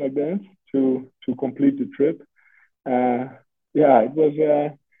 something like that, to complete the trip. Uh, yeah, it was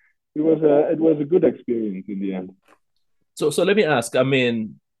a good experience in the end. So let me ask. I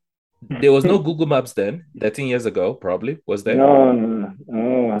mean, there was no Google Maps then, 13 years ago, probably, was there? No, no,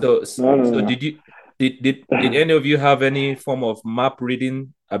 no, So no, so no, did you did any of you have any form of map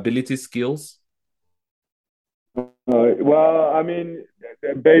reading ability skills? no. Well, I mean,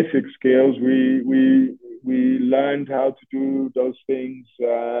 the basic skills. We learned how to do those things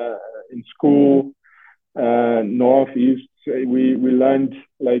in school, northeast. We learned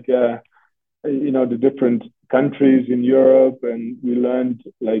like the different countries in Europe, and we learned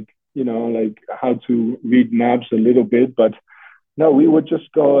like how to read maps a little bit. But no, we would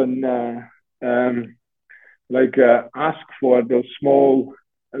just go and ask for those small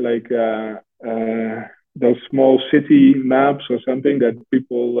like those small city maps or something that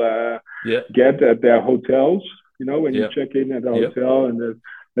people Yeah, get at their hotels. When you yeah, check in at a yeah. hotel, and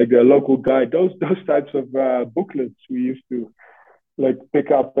like the local guide, those types of booklets we used to like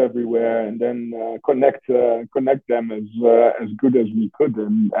pick up everywhere, and then connect them as good as we could,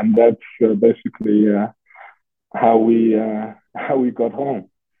 and that's basically how we got home.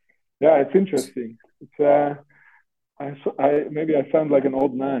 Yeah, it's interesting. It's I maybe I sound like an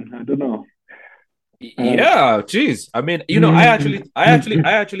old man. I don't know. Uh, Yeah, geez. I mean, I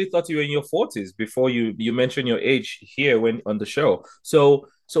actually thought you were in your 40s before you mentioned your age here when on the show. So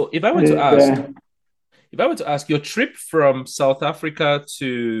yeah. if I were to ask your trip from South Africa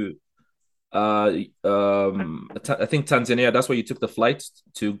to uh I think Tanzania, that's where you took the flight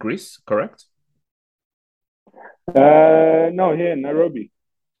to Greece, correct? No, here in Nairobi.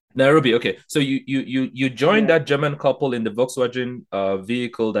 Nairobi. Okay, so you joined Yeah. that German couple in the Volkswagen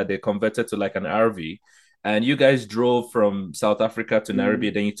vehicle that they converted to like an RV, and you guys drove from South Africa to Nairobi.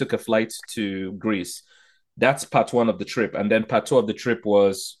 Mm. Then you took a flight to Greece. That's part one of the trip, and then part two of the trip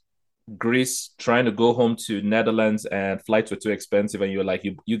was Greece trying to go home to Netherlands, and flights were too expensive, and you're like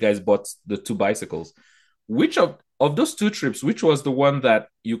you guys bought the two bicycles. Which of those two trips, which was the one that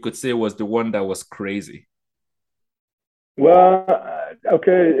you could say was the one that was crazy? Well,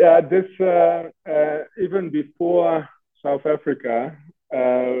 okay. This even before South Africa,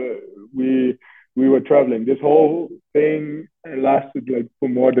 uh, we we were traveling. This whole thing lasted like for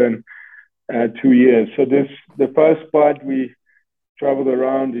more than 2 years. So the first part we traveled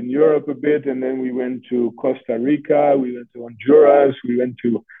around in Europe a bit, and then we went to Costa Rica, we went to Honduras, we went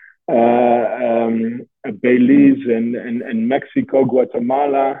to Belize and Mexico,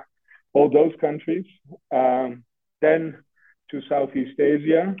 Guatemala, all those countries. Then to Southeast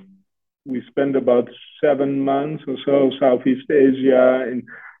Asia. We spent about 7 months or so Southeast Asia,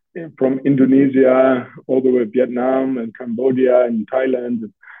 from Indonesia all the way to Vietnam and Cambodia and Thailand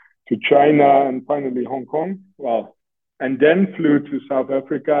to China and finally Hong Kong. Well, and then flew to South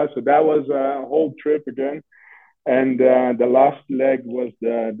Africa. So that was a whole trip again. And the last leg was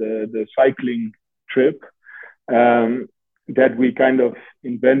the cycling trip that we kind of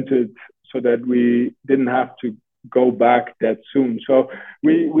invented so that we didn't have to go back that soon. So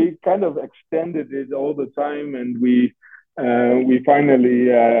we kind of extended it all the time, and we finally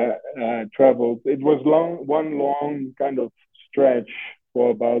traveled. It was one long kind of stretch for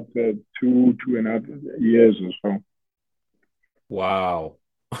about 2.5 years or so. Wow.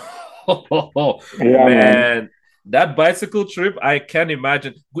 Yeah, man. Man, that bicycle trip, I can't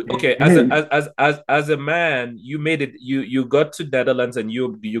imagine. Okay, as a man, you made it, you got to Netherlands and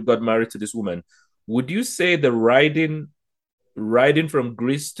you got married to this woman. Would you say the riding from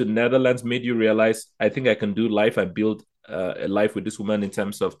Greece to Netherlands made you realize I think I can do life and build a life with this woman in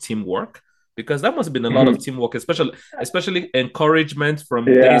terms of teamwork? Because that must have been a lot of teamwork, especially encouragement from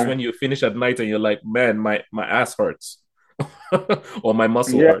days Yeah, when you finish at night and you're like, man, my ass hurts. or my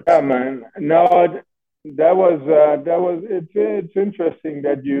muscle yeah, hurts. man. No, that was it's interesting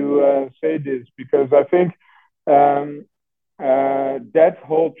that you say this because I think um, that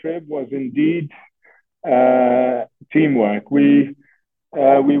whole trip was indeed teamwork. We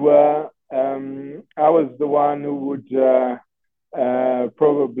were I was the one who would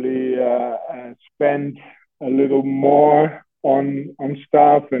probably spend a little more on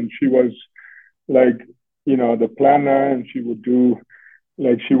stuff, and she was like the planner, and she would do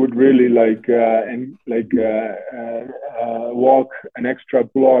like she would really and walk an extra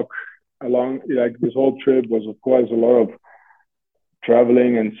block along. Like this whole trip was, of course, a lot of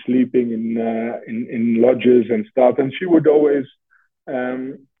traveling and sleeping in lodges and stuff. And she would always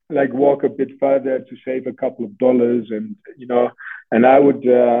like walk a bit further to save a couple of dollars, and and I would be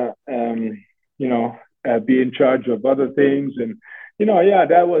in charge of other things, and yeah,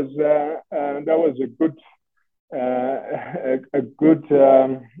 that was a good a good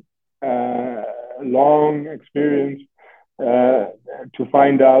long experience uh, to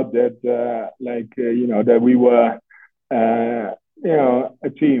find out that that we were a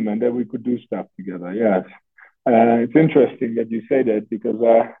team and that we could do stuff together. Yes, it's interesting that you say that because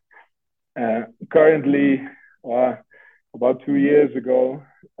currently, about 2 years ago,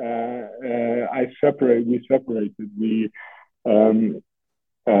 we separated. We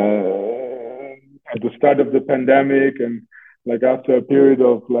at the start of the pandemic, and like after a period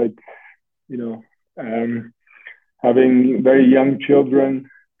of you know having very young children,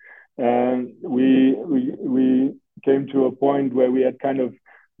 we came to a point where we had kind of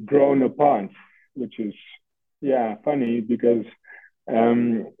grown apart, which is yeah funny because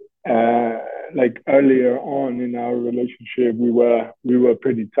um, uh, like earlier on in our relationship we were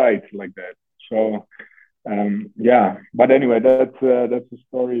pretty tight like that. So yeah, but anyway, that's a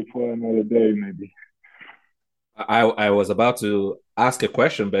story for another day maybe. I was about to ask a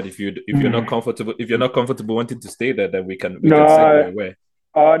question, but if you're not comfortable wanting to stay there, then we can segue No, away.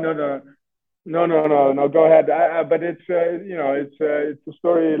 no, no. No. Go ahead. But it's it's a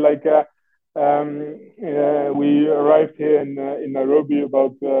story like we arrived here in Nairobi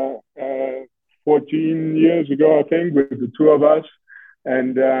about 14 years ago, I think, with the two of us,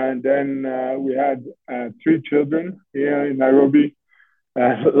 and then we had three children here in Nairobi.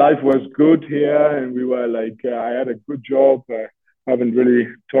 Life was good here, and we were like, I had a good job. Haven't really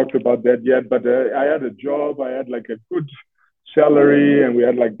talked about that yet, but I had a job. I had like a good salary, and we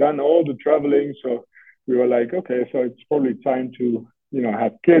had like done all the traveling. So we were like, okay, so it's probably time to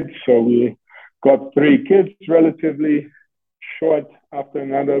have kids. So we got three kids relatively short after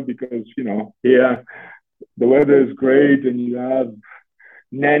another because here the weather is great, and you have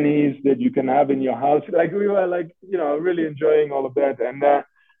nannies that you can have in your house. Like we were like, really enjoying all of that. And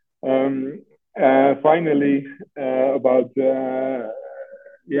um, finally, about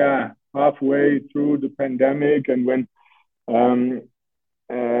yeah, halfway through the pandemic, and when um,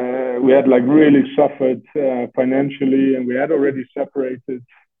 we had like really suffered financially, and we had already separated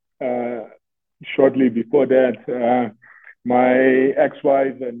uh, shortly before that. My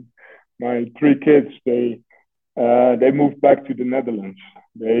ex-wife and my three kids, they moved back to the Netherlands.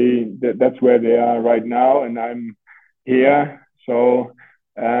 That's where they are right now, and I'm here. So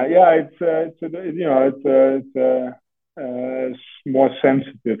yeah, it's a more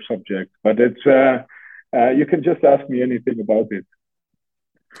sensitive subject, but you can just ask me anything about it.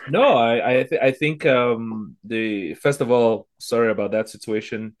 No, I think the first of all, sorry about that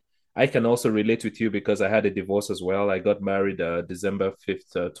situation. I can also relate with you because I had a divorce as well. I got married December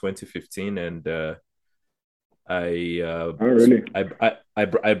 5th, 2015, and I, uh, Oh, really?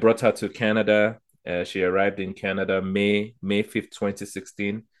 I brought her to Canada. She arrived in Canada May 5th,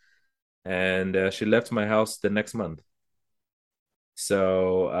 2016, and she left my house the next month.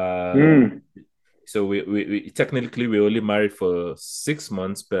 So Mm, we technically we only married for 6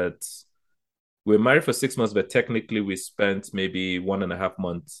 months, but we were married for 6 months, but technically we spent maybe 1.5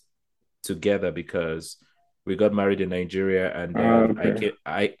 months together because we got married in Nigeria, and then okay.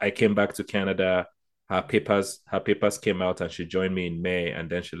 I came back to Canada. Her papers came out, and she joined me in May, and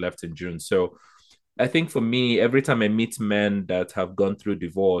then she left in June. So I think for me, every time I meet men that have gone through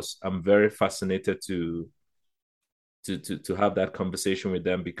divorce, I'm very fascinated to have that conversation with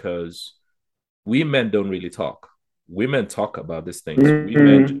them because we men don't really talk. Women talk about these things.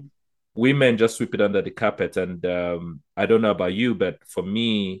 Mm, Women just sweep it under the carpet. And I don't know about you, but for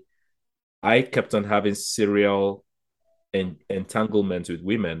me, I kept on having serial entanglements with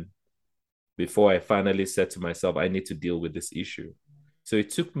women before I finally said to myself, I need to deal with this issue. So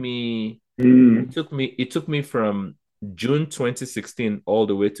mm, it took me from June 2016 all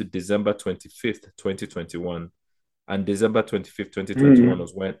the way to December 25th, 2021. And December 25th, 2021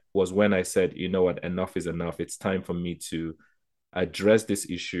 mm, was when I said, you know what, enough is enough. It's time for me to address this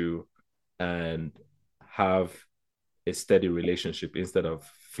issue and have a steady relationship instead of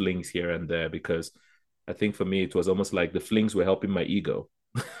flings here and there. Because I think for me, it was almost like the flings were helping my ego.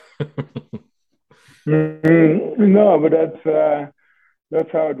 No, but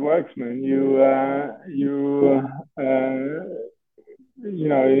that's how it works, man. You you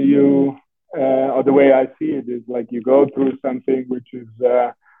know you. or the way I see it is like you go through something which is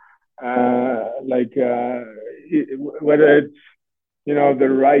like whether it's the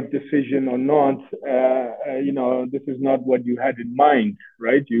right decision or not. This is not what you had in mind,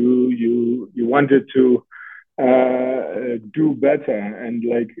 right? You wanted to do better and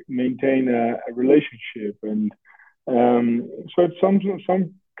like maintain a relationship, and so it's some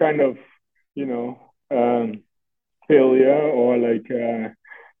kind of you know failure, or like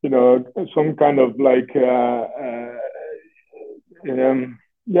some kind of like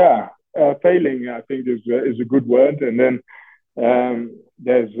yeah, failing, I think is a good word. And then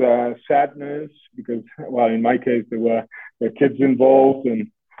there's sadness because, well, in my case, there were kids involved,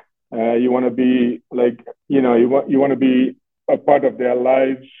 and you want to be like, you want to be a part of their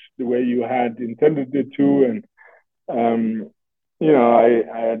lives the way you had intended it to. And I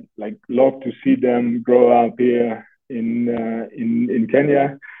had like loved to see them grow up here in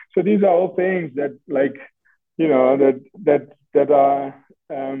Kenya. So these are all things that like that are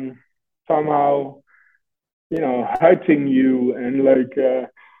somehow hurting you. And like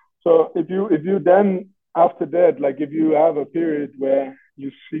so if you then after that, like if you have a period where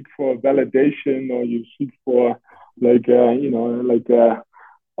you seek for validation, or you seek for like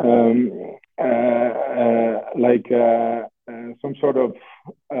um, some sort of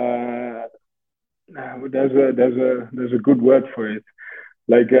there's a good word for it,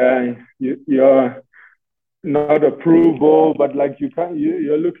 like you're not approval, but like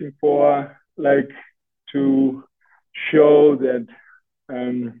you're looking for like to show that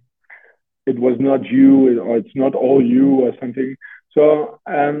it was not you, or it's not all you, or something. So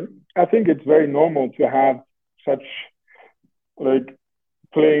I think it's very normal to have such like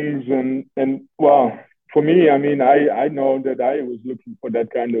flings. And well, for me, I mean, I know that I was looking for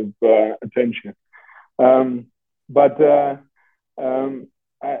that kind of attention. But um,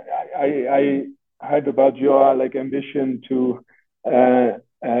 I heard about your like ambition to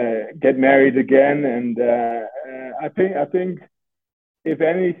get married again, and I think if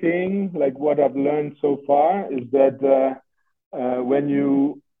anything, like what I've learned so far is that when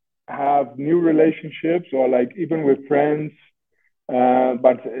you have new relationships, or like even with friends,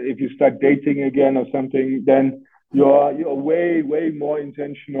 but if you start dating again or something, then you're way more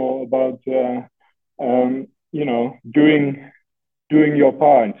intentional about doing your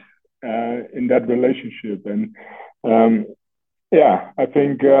part in that relationship. And um, yeah, I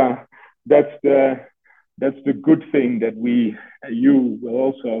think that's the that's the good thing that you will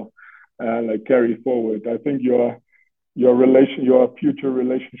also like carry forward. I think your future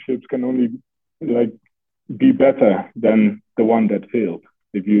relationships can only like be better than the one that failed.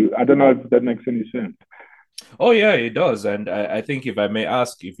 I don't know if that makes any sense. Oh yeah, it does. And I think if I may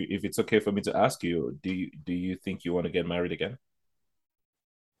ask, if it's okay for me to ask you, do you think you want to get married again?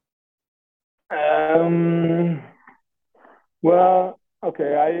 Um, well,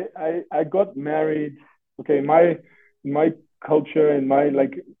 okay, I got married. Okay, my culture, in my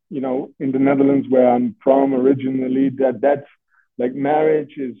like in the Netherlands where I'm from originally, that's like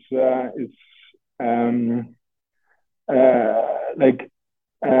marriage is um like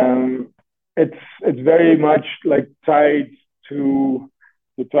um it's very much like tied to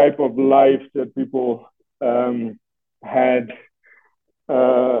the type of life that people had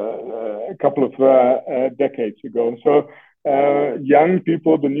a couple of decades ago. So young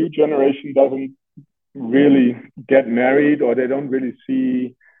people, the new generation, doesn't really get married, or they don't really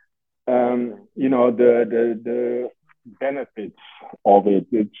see the benefits of it.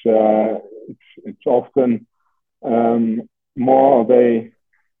 It's often more of a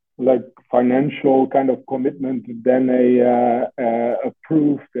like financial kind of commitment than a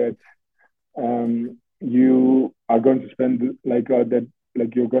proof that you are going to spend like that,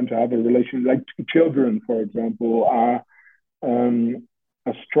 like you're going to have a relation. Like children, for example, are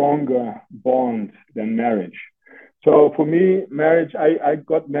a stronger bond than marriage. So for me, marriage, I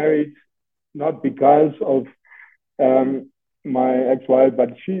got married not because of my ex-wife,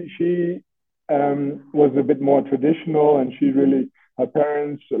 but she was a bit more traditional, and she really, her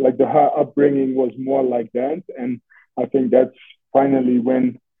parents, like her upbringing was more like that. And I think that's finally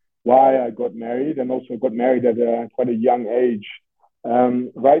why I got married, and also got married at quite a young age.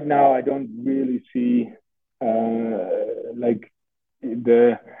 Right now, I don't really see like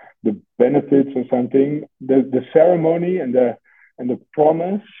the benefits or something. The ceremony and the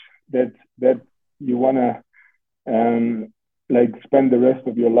promise that you want to like spend the rest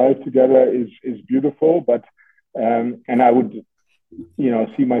of your life together is beautiful. But and I would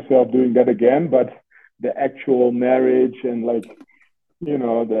see myself doing that again. But the actual marriage, and like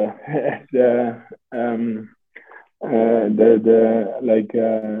the the the like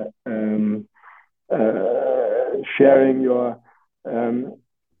sharing um,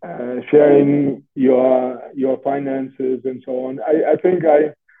 your finances and so on. I think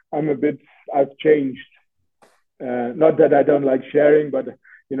I'm a bit I've changed. Not that I don't like sharing, but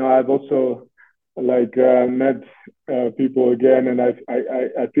I've also like met people again, and I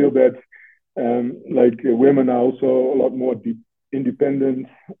feel that like women are also a lot more independent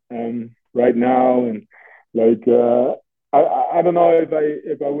right now, and like I don't know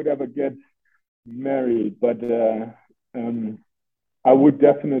if I would ever get married, but I would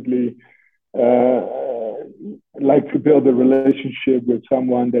definitely like to build a relationship with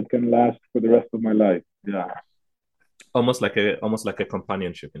someone that can last for the rest of my life. Yeah. Almost like a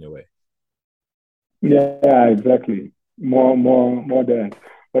companionship in a way. Yeah, exactly. More than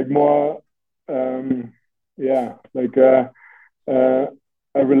like more, um, yeah, like uh, a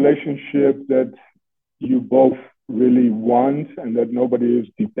relationship that you both really want and that nobody is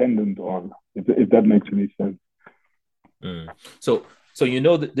dependent on. If that makes any sense. Mm. So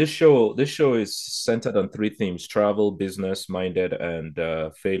this show is centered on three themes: travel, business minded, and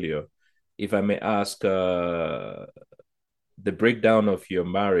failure. If I may ask, the breakdown of your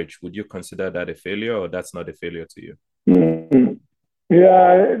marriage, would you consider that a failure, or that's not a failure to you? Mm.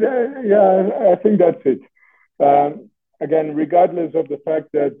 Yeah. I think that's it. Again, regardless of the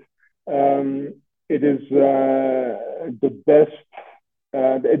fact that it is the best,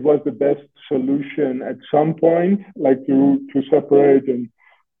 it was the best solution at some point, like to separate and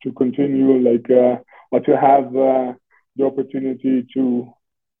to continue, like or to have the opportunity to,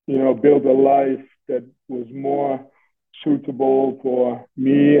 build a life that was more suitable for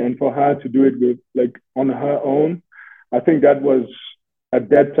me and for her to do it with, like on her own. I think that was at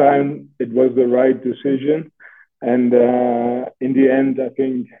that time it was the right decision, and in the end, I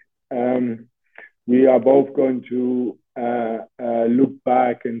think we are both going to look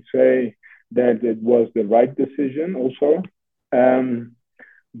back and say that it was the right decision also. Um,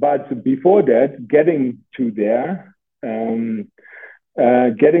 but before that, getting to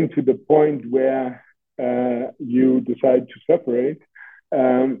the point where you decide to separate,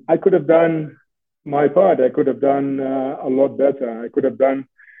 I could have done my part. I could have done a lot better. I could have done,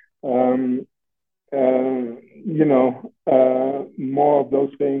 um, more of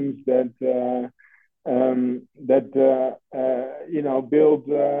those things that build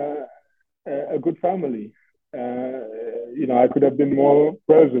a good family. I could have been more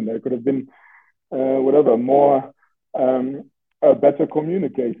present. I could have been whatever more a better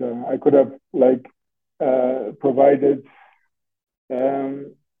communicator. I could have like provided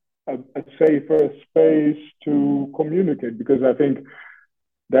a safer space to communicate, because I think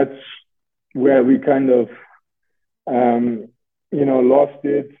that's where we kind of lost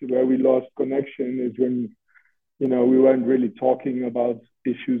it, where we lost connection is when we weren't really talking about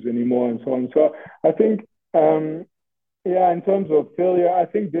issues anymore and so on. So I think yeah, in terms of failure, I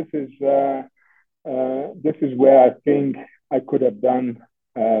think this is where I think I could have done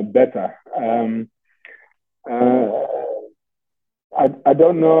better. Uh, I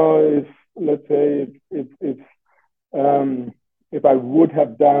don't know if, let's say, if I would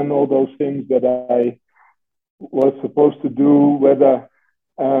have done all those things that I was supposed to do, whether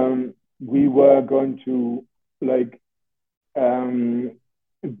we were going to like um,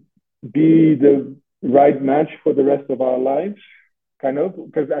 be the right match for the rest of our lives, kind of,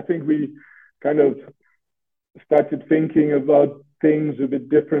 because I think we kind of started thinking about things a bit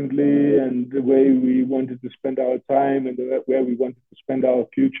differently, and the way we wanted to spend our time, and where we wanted to spend our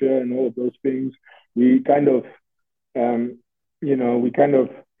future and all of those things. We kind of, we kind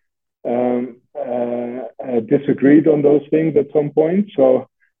of disagreed on those things at some point. So,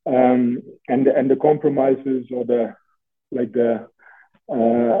 and the compromises or the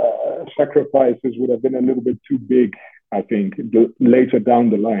sacrifices would have been a little bit too big, I think, later down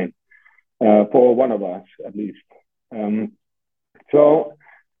the line, for one of us at least. So,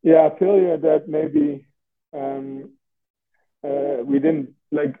 yeah, failure that maybe we didn't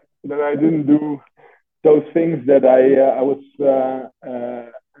like, that I didn't do those things that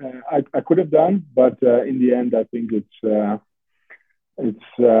I could have done, but in the end, I think it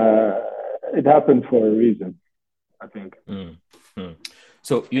happened for a reason, I think. Mm-hmm.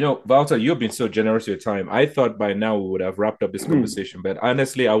 So, Wouter, you've been so generous with your time. I thought by now we would have wrapped up this conversation, but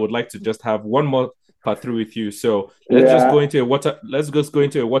honestly, I would like to just have one more part through with you. So let's just go into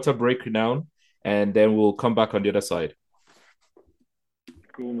a water break now, and then we'll come back on the other side.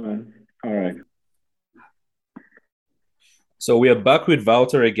 Cool, man. All right. So we are back with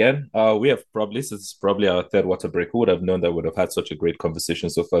Wouter again. This is probably our third water break. Who would have known that we would have had such a great conversation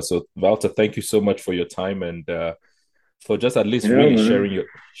so far? So Wouter, thank you so much for your time, and for just at least Yeah, really man.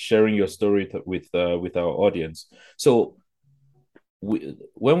 sharing your story with our audience. So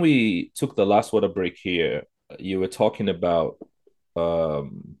when we took the last water break here, you were talking about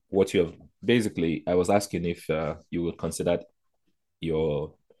what you have basically. I was asking if you would consider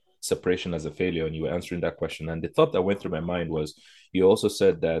your separation as a failure, and you were answering that question. And the thought that went through my mind was you also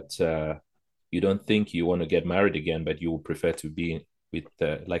said that you don't think you want to get married again, but you would prefer to be with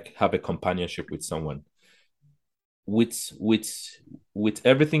like have a companionship with someone. With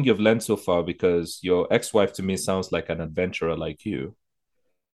everything you've learned so far, because your ex-wife to me sounds like an adventurer like you.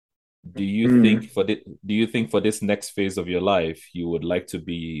 Mm. Do you think for this next phase of your life you would like to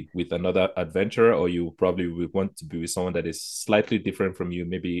be with another adventurer, or you probably would want to be with someone that is slightly different from you?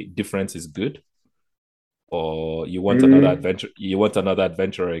 Maybe difference is good, or Mm. you want another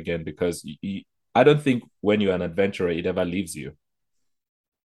adventurer again, because I don't think when you're an adventurer it ever leaves you.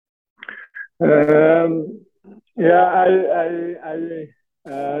 Um, yeah,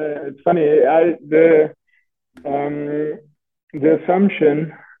 it's funny. Um, the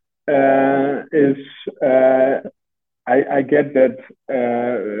assumption is I get that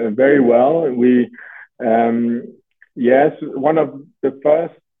very well. Yes, one of the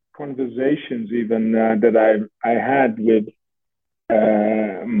first conversations even that I had with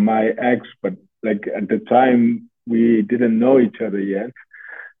my ex, but like at the time we didn't know each other yet.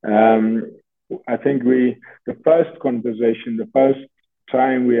 Um, I think the first conversation, the first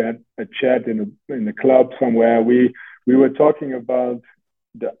time we had a chat in a club somewhere, we were talking about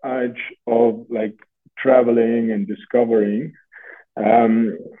the urge of like traveling and discovering.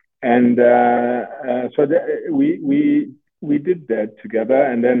 Um, and so we did that together,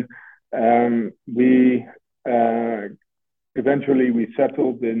 and then we eventually we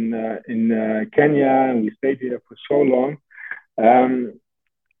settled in Kenya, and we stayed here for so long. Um,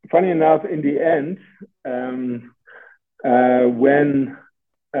 Funny enough, in the end, when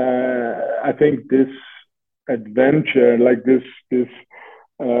I think this adventure, like this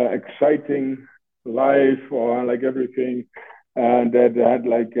exciting life, or like everything that had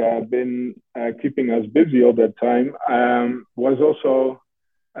like been keeping us busy all that time, was also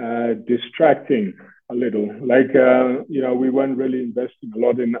distracting a little. Like we weren't really investing a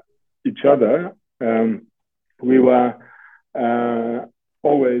lot in each other. We were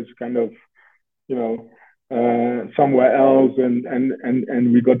always kind of you know somewhere else,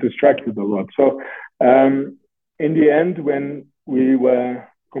 and we got distracted a lot. So in the end, when we were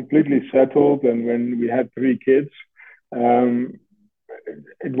completely settled and when we had 3 kids, um,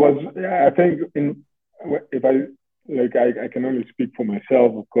 it was I think in if I like I can only speak for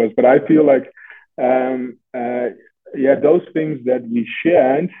myself, of course, but I feel like um, uh, yeah, those things that we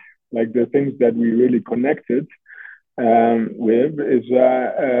shared, like the things that we really connected with, is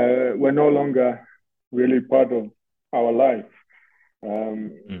we're no longer really part of our life.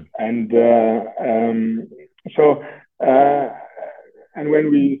 Um, Mm. and so, uh, and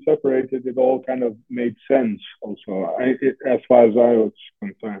when we separated, it all kind of made sense also, as far as I was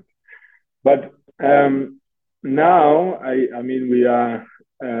concerned. But now, I mean, we are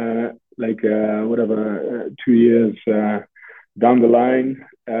like whatever 2 years down the line.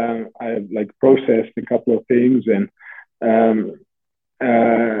 I've like processed a couple of things, and um,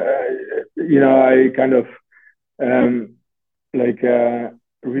 I kind of um, like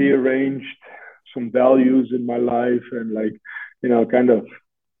rearranged some values in my life, and like kind of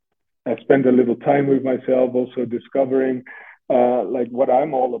I spent a little time with myself, also discovering like what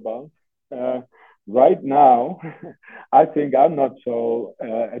I'm all about. Uh, right now, I think I'm not so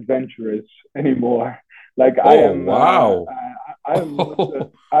adventurous anymore. Like Oh wow.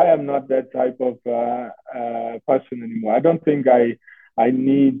 I am not that type of person anymore. I don't think I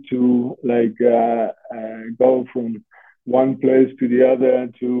need to like go from one place to the other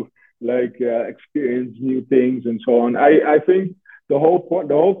to like experience new things and so on. I think the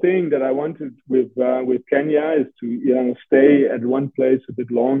whole thing that I wanted with Kenya is to stay at one place a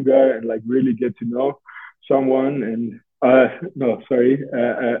bit longer and like really get to know someone and no sorry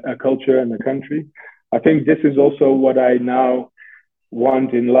a culture and a country. I think this is also what I now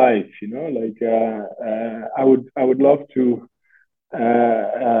want in life. Like I would love to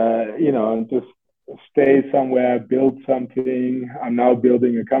just stay somewhere, build something. I'm now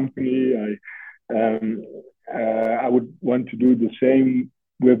building a company. I would want to do the same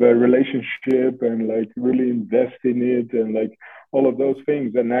with a relationship and like really invest in it and like all of those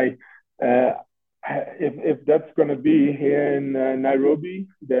things. And if that's going to be here in Nairobi,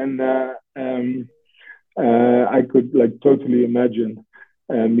 then I could like totally imagine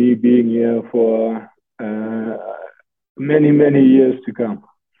me being here for many years to come.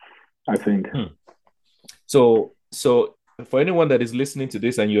 I think. Hmm. So So for anyone that is listening to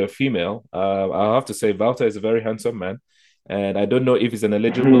this and you're a female, I'll have to say Wouter is a very handsome man, and I don't know if he's an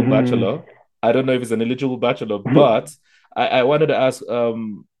eligible bachelor. I don't know if he's an eligible bachelor, but I wanted to ask.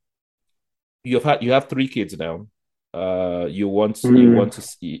 You have three kids now. You want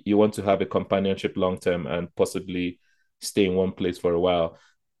to have a companionship long term and possibly stay in one place for a while.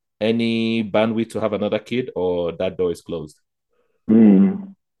 Any bandwidth to have another kid, or that door is closed?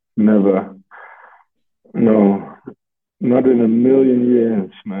 Never. No, not in a million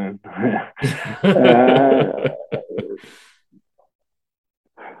years, man. uh,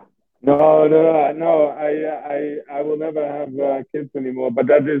 no. I will never have kids anymore. But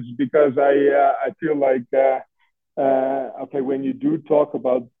that is because I feel like okay, when you do talk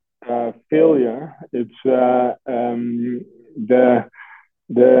about failure, it's the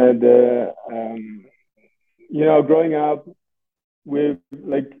growing up with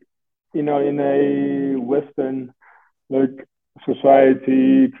like in a Western like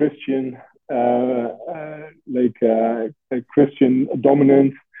society, Christian a Christian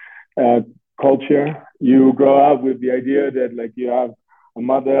dominant uh, culture. You grow up with the idea that like you have a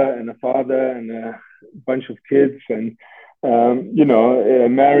mother and a father and a bunch of kids, and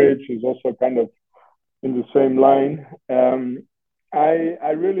marriage is also kind of in the same line.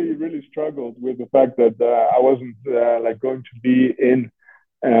 I really struggled with the fact that I wasn't like going to be in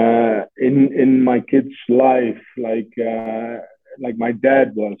my kid's life like my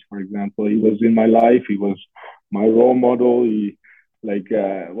dad was, for example. He was in my life. He was my role model. He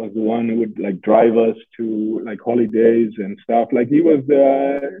was the one who would like drive us to like holidays and stuff. Like he was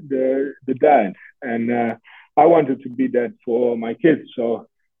the dad, and I wanted to be that for my kids. So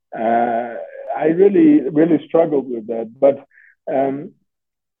I really struggled with that, but um,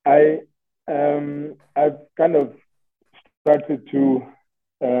 I I've kind of started to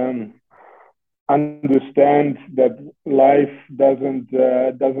um, understand that life doesn't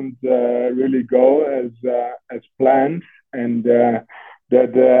really go as planned, and that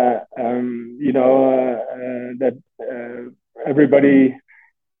that everybody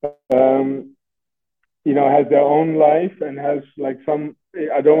um, has their own life and has like some.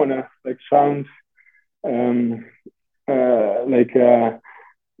 I don't want to like sound um, like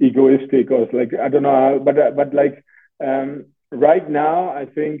egoistic or like I don't know how, but like right now I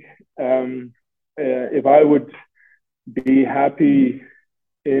think if I would be happy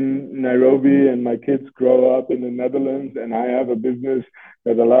in Nairobi and my kids grow up in the Netherlands and I have a business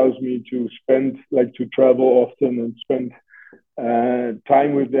that allows me to spend like to travel often and spend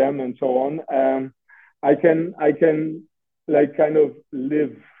time with them and so on. I can like kind of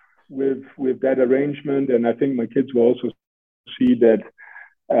live with that arrangement, and I think my kids will also see that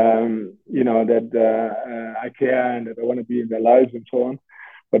that I care and that I want to be in their lives and so on.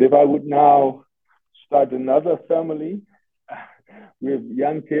 But if I would now start another family with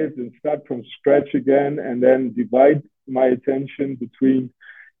young kids and start from scratch again, and then divide my attention between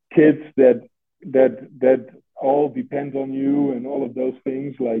kids that all depend on you and all of those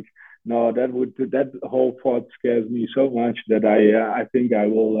things, like no, that whole thought scares me so much that I think I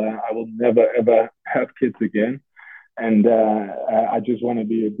will never ever have kids again, and I just want to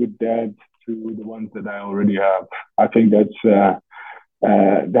be a good dad to the ones that I already have. I think that's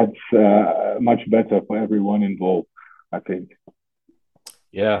much better for everyone involved. I think.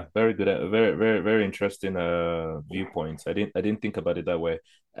 Yeah, very good. Very, very, very interesting viewpoints. I didn't think about it that way.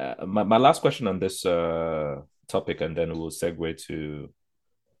 My last question on this topic, and then we'll segue to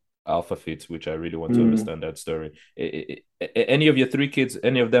AlphaFit, which I really want to Mm. understand that story. Any of your three kids,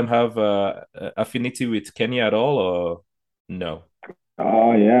 any of them have affinity with Kenya at all, or no?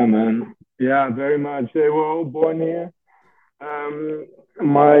 Oh yeah, man. Yeah, very much. They were all born here.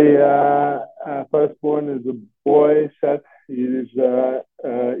 My firstborn is a boy, Seth. He is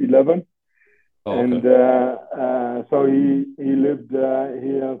 11, Oh, okay. and so he lived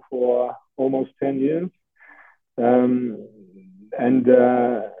here for almost 10 years. Um, and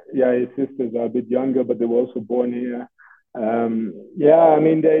yeah, his sisters are a bit younger, but they were also born here. Yeah, I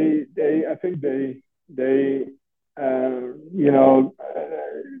mean, I think they,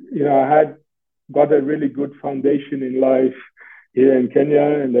 had got a really good foundation in life here in Kenya,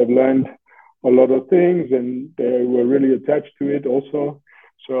 and they've learned a lot of things, and they were really attached to it also.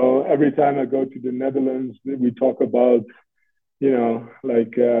 So every time I go to the Netherlands, we talk about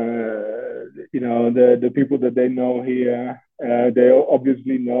like the people that they know here. They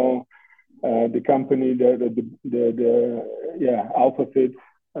obviously know the company, the yeah, AlphaFit.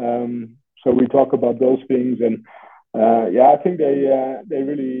 So we talk about those things, and yeah, I think they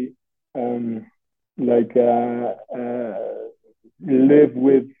really like live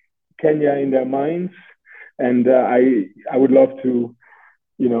with Kenya in their minds, and I would love to,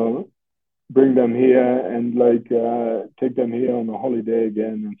 you know, bring them here and like take them here on a holiday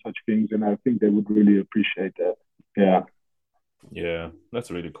again and such things. And I think they would really appreciate that. Yeah. Yeah,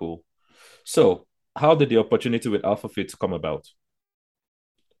 that's really cool. So, how did the opportunity with AlphaFit come about?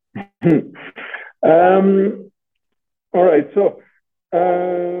 All right. So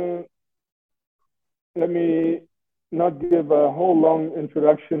let me not give a whole long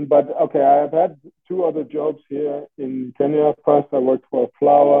introduction, but okay, I have had two other jobs here in Kenya. First, I worked for a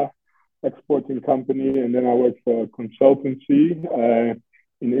flour exporting company, and then I worked for a consultancy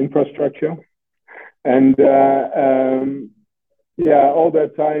in infrastructure. And yeah, all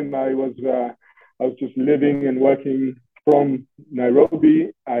that time I was just living and working from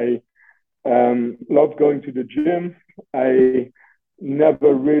Nairobi. I loved going to the gym. I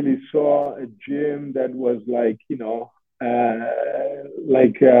never really saw a gym that was like,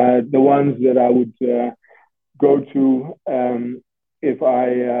 the ones that I would go to if I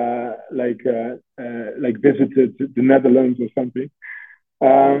visited the Netherlands or something.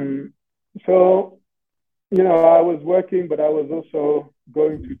 Um, so I was working, but I was also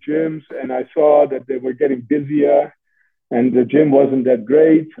going to gyms, and I saw that they were getting busier, and the gym wasn't that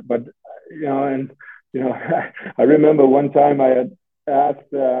great. But and I remember one time I had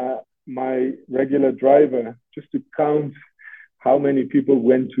asked my regular driver just to count how many people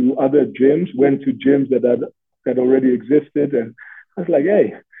went to gyms that already existed, and I was like,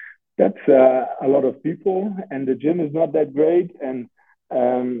 hey, that's a lot of people, and the gym is not that great, and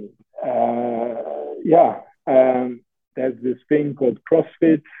um, yeah, there's this thing called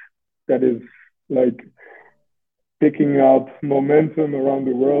CrossFit that is like picking up momentum around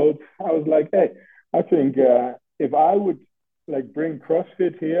the world. I was like, hey, I think if I would like bring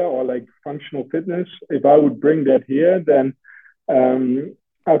CrossFit here or like functional fitness, if I would bring that here, then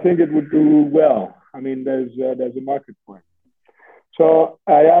I think it would do well. I mean, there's a market for it. So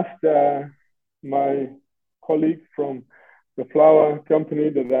I asked my colleague from the flour company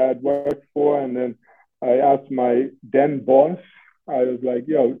that I had worked for, and then I asked my then boss. I was like,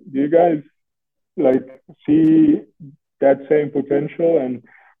 "Yo, do you guys like see that same potential, and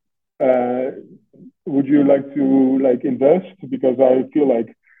would you like to like invest? Because I feel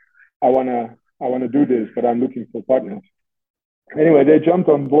like I wanna do this, but I'm looking for partners." Anyway, they jumped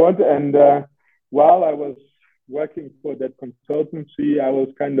on board, and while I was working for that consultancy, I was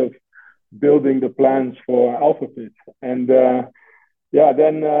kind of building the plans for AlphaFit. And yeah,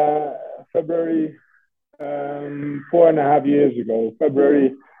 then February, 4.5 years ago,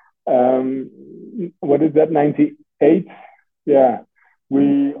 February, what is that, 98? Yeah,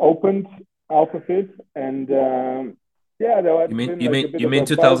 we opened AlphaFit, and yeah, there You had mean been you like a mean bit you of a mean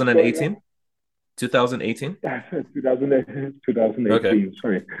buzz going on. 2018? 2018? 2018, Okay.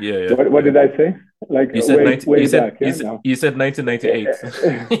 sorry. Yeah, yeah, What yeah. did I say? Like You said way 90, way back, yeah, no. you said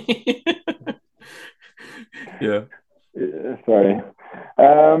 1998. Yeah. Sorry.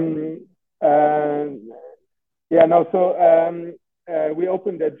 Um, uh, yeah, no. So we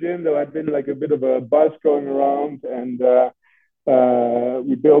opened that gym. There had been like a bit of a buzz going around, and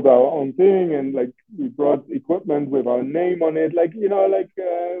we built our own thing, and like we brought equipment with our name on it. Like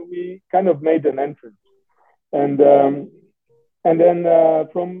we kind of made an entrance, and then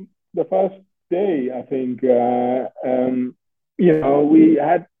from the first day, I think we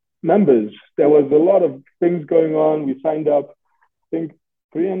had members. There was a lot of things going on. We signed up, I think,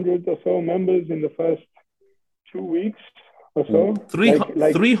 300 or so members in the first 2 weeks or so.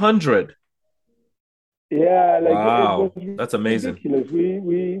 Three hundred. Yeah, like it was Wow. That's amazing. ridiculous.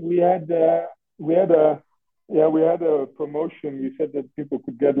 We had a promotion. We said that people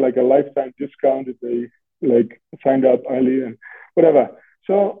could get like a lifetime discount if they like signed up early and whatever.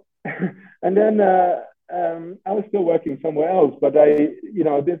 So, and then I was still working somewhere else, but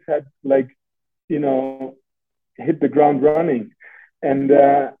this had like you know hit the ground running, and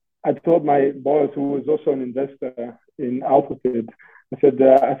I told my boss, who was also an investor in AlphaFit, I said,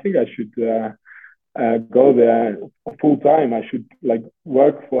 I think I should go there full time. I should like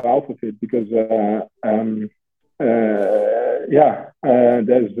work for AlphaFit because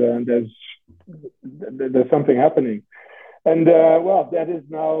there's something happening. And well, that is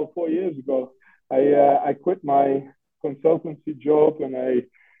now 4 years ago. I quit my consultancy job, and I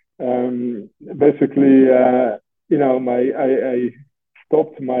basically I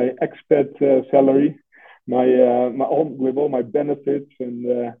stopped my expat salary, with all my benefits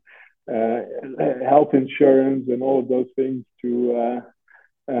and health insurance and all of those things to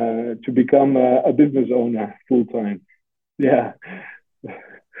become a business owner full time. Yeah,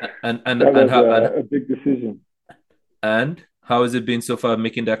 And and that and was how a big decision. and how has it been so far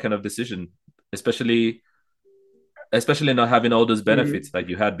making that kind of decision? Especially especially not having all those Mhm. benefits that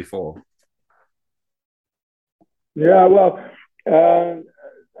you had before. Yeah, well, uh,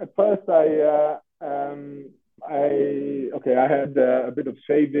 at first I had a bit of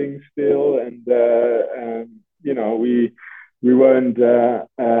savings still, and we weren't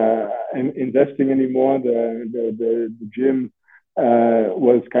investing anymore. The gym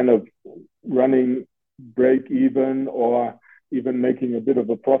was kind of running break even or even making a bit of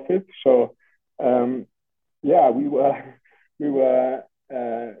a profit. So um, yeah, we were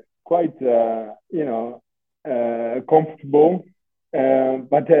quite comfortable.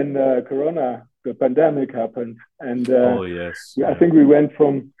 But then Corona, the pandemic happened, and Oh yes, I yeah. think we went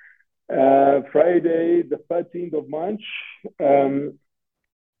from Friday, the 13th of March, um,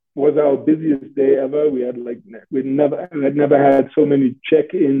 was our busiest day ever. We had never had so many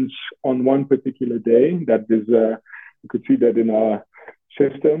check-ins on one particular day. That is, you could see that in our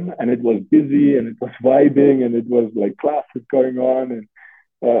system, and it was busy, and it was vibing, and it was like classes going on, and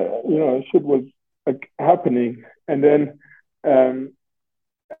shit was like happening. And then um,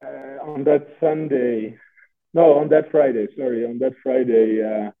 on that Sunday, no, on that Friday, sorry, on that Friday,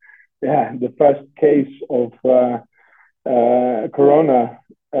 yeah, the first case of Corona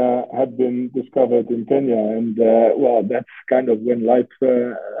had been discovered in Kenya, and well, that's kind of when life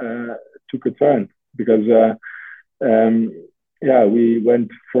took a turn because um, yeah, we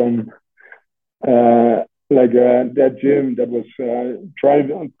went from that gym that was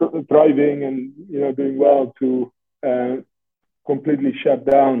thriving and doing well to uh, completely shut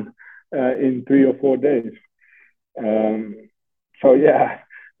down in 3 or 4 days. Um, so yeah,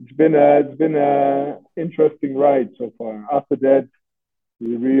 it's been a interesting ride so far. After that,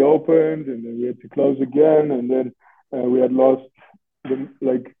 we reopened and then we had to close again, and then we had lost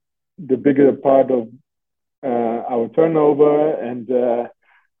the bigger part of our turnover, and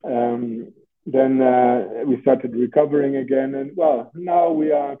then we started recovering again, and well, now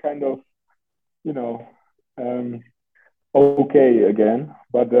we are kind of you know um, okay again,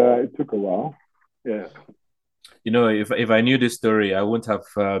 but it took a while. Yeah. If I knew this story, I wouldn't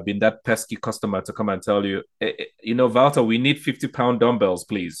have been that pesky customer to come and tell you, Walter, we need 50-pound dumbbells,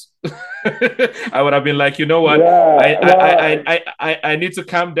 please. I would have been like, you know what? Yeah. Well, I need to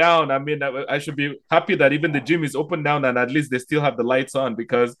calm down. I mean, I should be happy that even the gym is open now and at least they still have the lights on,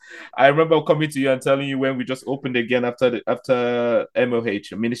 because I remember coming to you and telling you when we just opened again after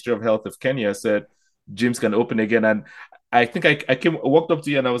MOH, Ministry of Health of Kenya, said gyms can open again. And I think I walked up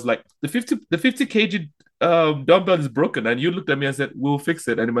to you and I was like, the 50 kg dumbbell is broken. And you looked at me and said, we'll fix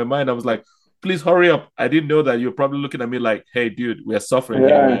it. And in my mind, I was like, please hurry up. I didn't know that you're probably looking at me like, hey, dude, we're suffering here,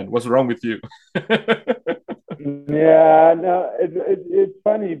 yeah. man. What's wrong with you? Yeah, no, it's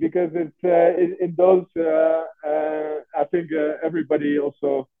funny because it's in those. I think everybody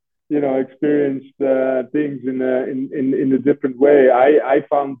also, experienced things in a different way. I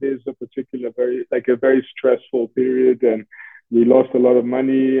found this a particular a very stressful period, and we lost a lot of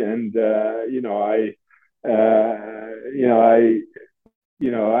money, and I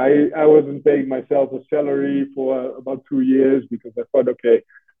I wasn't paying myself a salary for about 2 years because I thought, okay,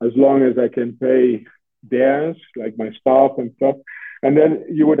 as long as I can pay theirs, like my staff and stuff. And then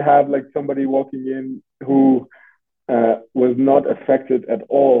you would have like somebody walking in who was not affected at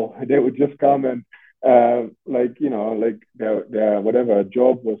all. They would just come and like their whatever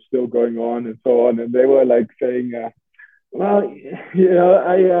job was still going on and so on, and they were like saying, well,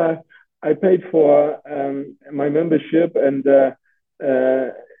 I paid for my membership, and uh, I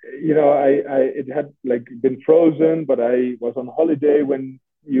it had like been frozen, but I was on holiday when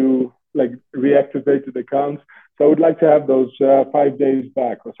you like reactivated accounts, so I would like to have those 5 days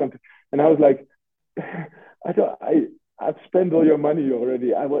back or something. And I was like, I don't, I've spent all your money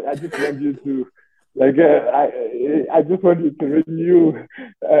already. I just want you to like I just want you to renew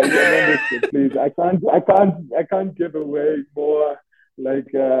your membership, please. I can't give away more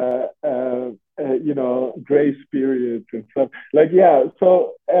like grace periods and stuff. Like yeah,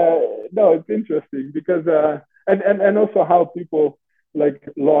 so no, it's interesting because and also how people like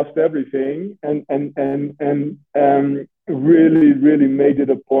lost everything and really made it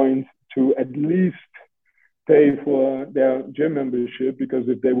a point to at least pay for their gym membership, because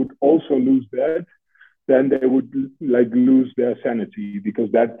if they would also lose that, then they would like lose their sanity, because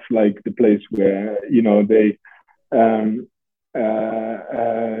that's like the place where they um,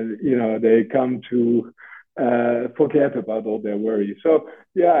 they come to forget about all their worries. So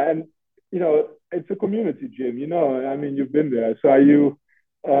yeah, and it's a community gym. I mean, you've been there, so are you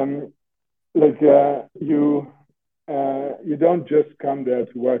um, like you don't just come there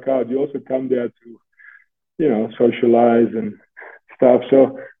to work out. You also come there to socialize and stuff.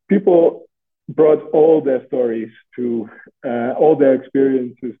 So people brought all their stories to all their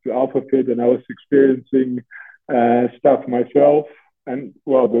experiences to AlphaFit, and I was experiencing stuff myself. And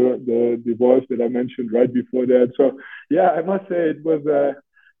well, the divorce that I mentioned right before that. So yeah, I must say it was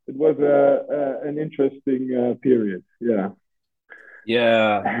an interesting period. Yeah.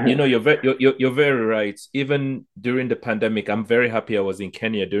 Yeah, you're very right. Even during the pandemic, I'm very happy I was in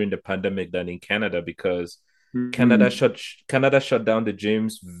Kenya during the pandemic than in Canada because Canada Mm, shut Canada shut down the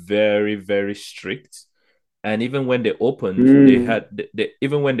gyms very, very strict. And even when they opened, mm,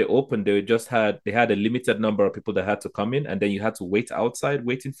 even when they opened, they had a limited number of people that had to come in, and then you had to wait outside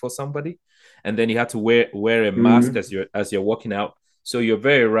waiting for somebody, and then you had to wear a mask mm, as you're walking out. So you're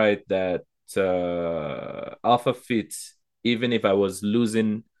very right that Alpha Fit, even if I was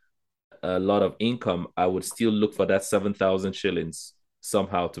losing a lot of income, I would still look for that 7,000 shillings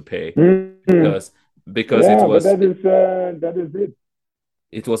somehow to pay mm. because because Yeah, but that is it.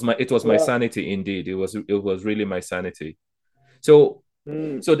 it was my Yeah. sanity indeed. It was really my sanity. So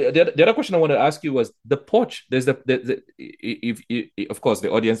Mm, the other question I want to ask you was the porch. There's if of course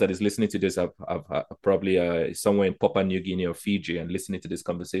the audience that is listening to this have probably somewhere in Papua New Guinea or Fiji and listening to this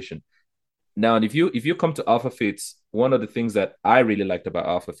conversation. Now, if you come to Alpha Fits, one of the things that I really liked about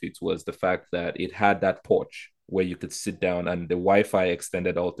Alpha Fits was the fact that it had that porch where you could sit down and the Wi-Fi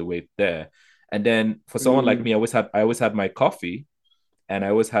extended all the way there. And then for someone like mm, me, I always had my coffee and I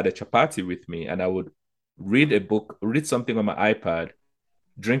always had a chapati with me, and I would read a book, read something on my iPad,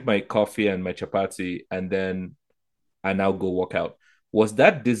 drink my coffee and my chapati, and then I now go work out. Was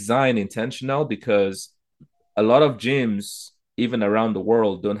that design intentional? Because a lot of gyms, even around the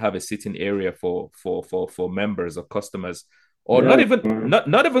world, don't have a sitting area for members or customers, or not yeah. even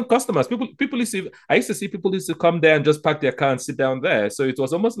not even customers. I used to see people used to come there and just park their car and sit down there. So it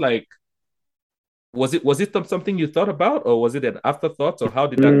was almost like was it something you thought about, or was it an afterthought, or how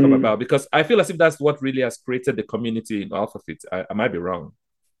did that come Mm, about? Because I feel as if that's what really has created the community in AlphaFit. I might be wrong.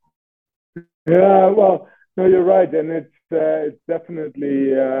 yeah. Well, no, you're right, and it's definitely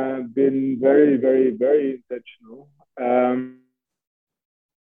been very, very, very intentional. Um,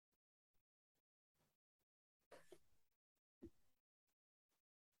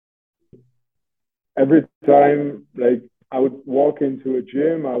 every time, like I would walk into a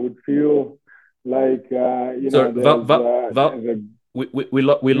gym, I would feel like So Val, there's a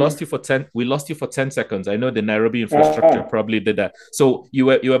we hmm? lost you for 10 seconds. I know the Nairobi infrastructure ah, probably did that. So you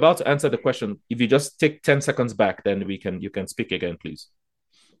were about to answer the question. If you just take 10 seconds back, then you can speak again, please.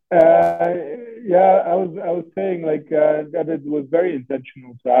 Uh, yeah, I was saying like that it was very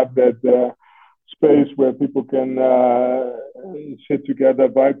intentional to have that space where people can sit together,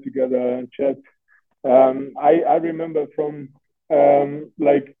 vibe together, and chat. I remember from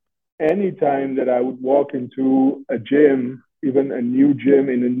like any time that I would walk into a gym, even a new gym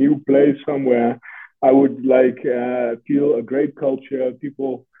in a new place somewhere, I would like feel a great culture.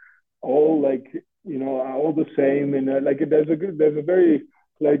 People all like are all the same, and like there's a very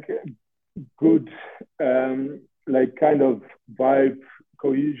like good like kind of vibe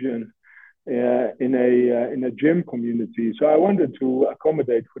cohesion in a gym community. So I wanted to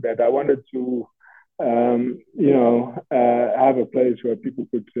accommodate for that. I wanted to have a place where people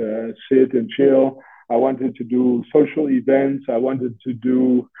could sit and chill. I wanted to do social events. I wanted to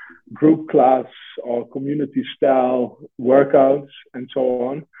do group class or community style workouts and so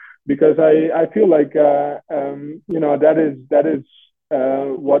on, because I feel like that is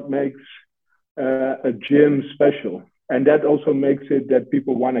what makes a gym special, and that also makes it that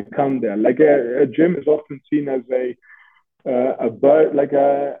people want to come there. Like a gym is often seen as like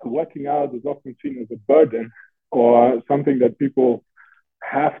a working out is often seen as a burden or something that people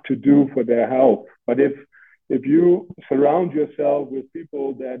have to do for their health. But if you surround yourself with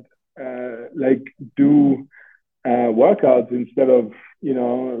people that like do workouts instead of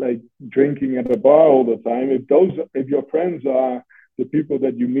like drinking at a bar all the time, if your friends are the people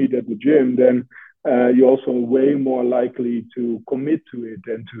that you meet at the gym, then you're also way more likely to commit to it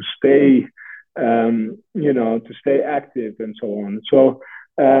and to stay to stay active and so on. So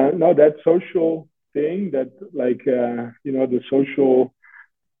no, that social thing, that like the social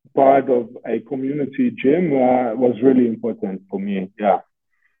part of a community gym was really important for me. Yeah.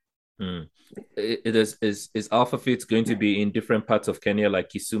 Hmm. It is Alpha Fit going to be in different parts of Kenya, like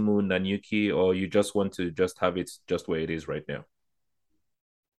Kisumu, Nanyuki, or you just want to just have it just where it is right now?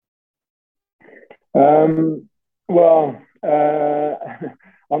 Um, well,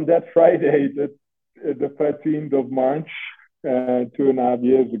 on that Friday, the 13th of March, 2.5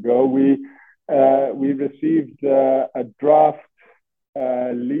 years ago, we received a draft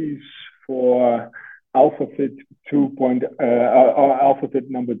lease for AlphaFit Alpha Fit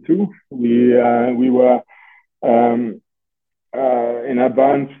number 2. We were in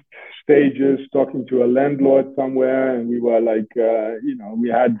advanced stages talking to a landlord somewhere, and we were like, we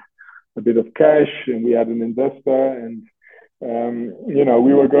had a bit of cash and we had an investor, and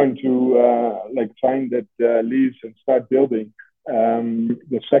we were going to sign that lease and start building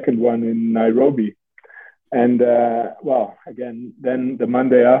the second one in Nairobi. And again, then the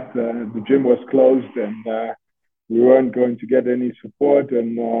Monday after, the gym was closed, and we weren't going to get any support,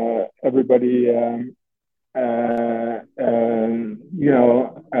 and everybody,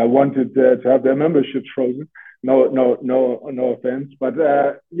 wanted to have their memberships frozen. No offense, but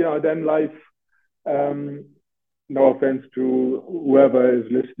then life. No offense to whoever is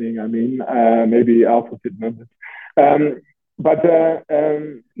listening. I mean, maybe Alpha Fit members. But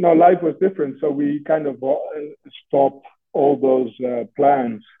life was different. So we kind of stopped all those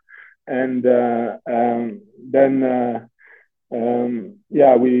plans. And then,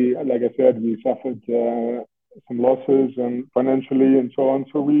 we, like I said, we suffered some losses and financially and so on.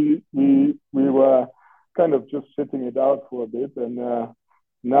 So we were kind of just sitting it out for a bit. And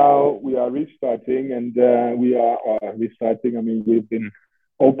now we are restarting, and we are restarting. I mean, we've been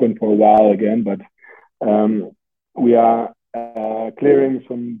open for a while again, but we are clearing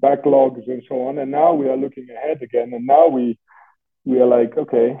some backlogs and so on. And now we are looking ahead again. And now we are like,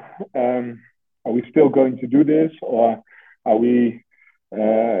 okay, are we still going to do this, or are we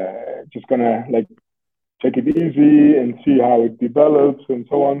just gonna take it easy and see how it develops and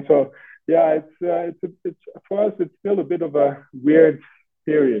so on? So yeah, it's for us, it's still a bit of a weird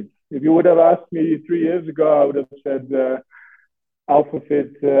period. If you would have asked me 3 years ago, I would have said Alpha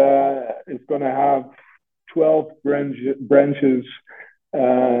Fit is going to have 12 branches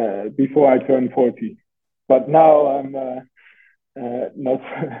before I turn 40. But now I'm not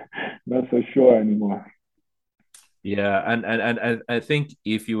so sure anymore. Yeah, and I think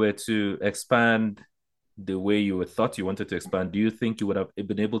if you were to expand the way you thought you wanted to expand, do you think you would have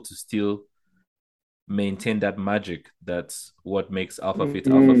been able to still maintain that magic? That's what makes Alpha Fit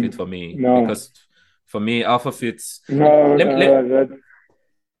for me. No. Because for me, Alpha Fit's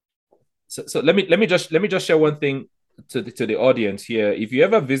So let me just share one thing to the audience here. If you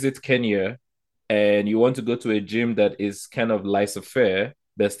ever visit Kenya and you want to go to a gym that is kind of laissez-faire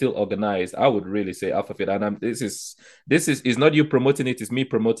but still organized, I would really say Alpha Fit. And this is not you promoting it, it's me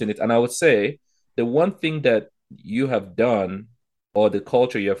promoting it. And I would say the one thing that you have done, or the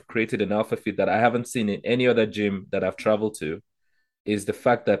culture you have created in Alpha Fit, that I haven't seen in any other gym that I've traveled to, is the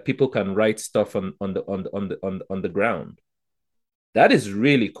fact that people can write stuff on the ground. That is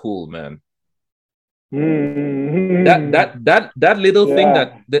really cool, man. Mm-hmm. That little thing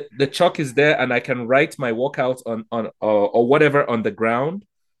that the chalk is there, and I can write my workout on or whatever on the ground.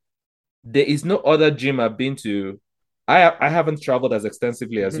 There is no other gym I've been to. I haven't traveled as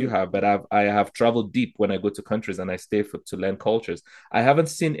extensively as you have, but I have traveled deep when I go to countries and I stay to learn cultures. I haven't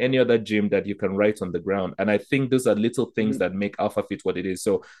seen any other gym that you can write on the ground, and I think those are little things that make Alpha Fit what it is.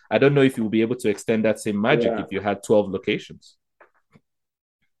 So I don't know if you will be able to extend that same magic if you had 12 locations.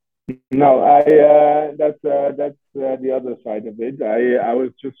 No, that's the other side of it. I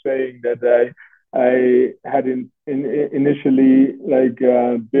was just saying that I had initially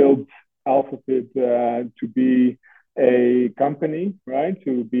built Alpha Fit to be a company, right?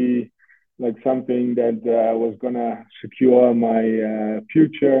 To be like something that was gonna secure my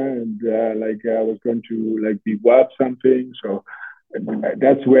future, and I was going to be worth something. So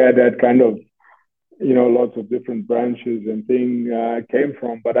that's where that kind of lots of different branches and things came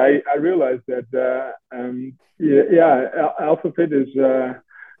from. But I realized that Alpha Fit is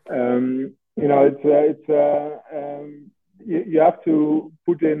you have to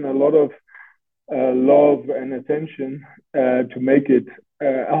put in a lot of love and attention to make it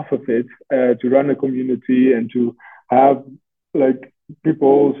Alpha Fit, to run a community and to have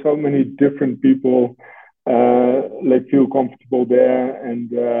people, so many different people feel comfortable there,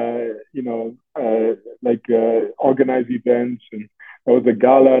 and organize events. And there was a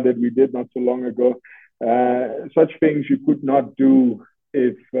gala that we did not so long ago. Such things you could not do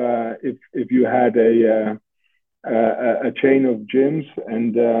if you had a chain of gyms.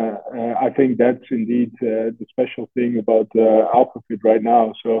 And I think that's indeed the special thing about Alpha Fit right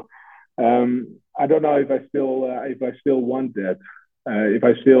now. So I don't know if I still want that, if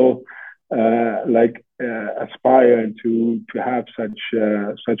I still aspire to have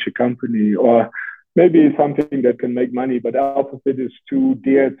such a company, or maybe something that can make money. But Alpha Fit is too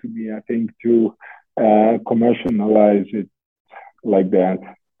dear to me, I think, to commercialize it like that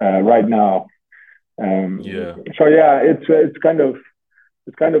right now. So yeah, it's kind of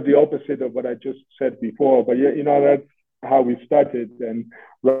it's kind of the opposite of what I just said before. But yeah, that's how we started. And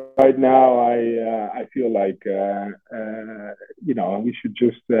right now, I feel like we should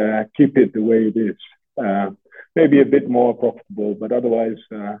just keep it the way it is. Maybe a bit more profitable, but otherwise,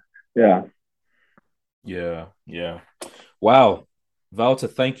 yeah. Yeah, yeah. Wow. Wouter,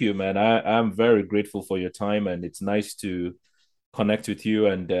 thank you, man. I'm very grateful for your time, and it's nice to connect with you.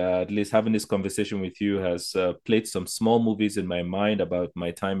 And at least having this conversation with you has played some small movies in my mind about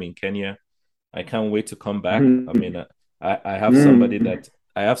my time in Kenya. I can't wait to come back. I Mm-hmm. mean, I have somebody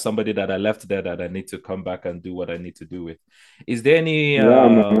that I left there that I need to come back and do what I need to do with. Is there any Yeah,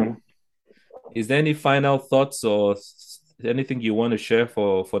 man. is there any final thoughts or anything you want to share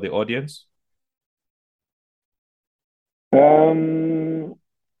for the audience? Um,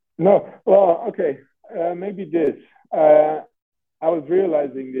 no, well, okay. Maybe this. Uh, I was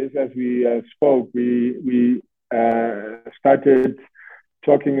realizing this as we spoke. We started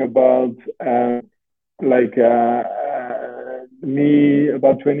talking about like me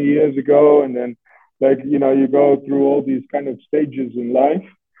about 20 years ago, and then like you go through all these kind of stages in life.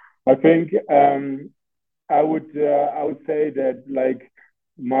 I think I would say that like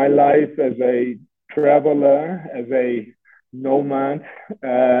my life as a traveler, as a nomad,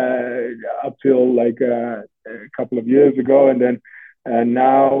 up till like a couple of years ago, and then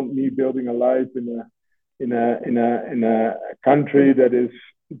now me building a life in a country that is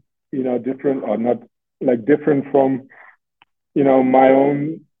different, or not like different from my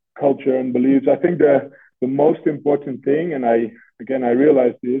own culture and beliefs. I think the most important thing, and I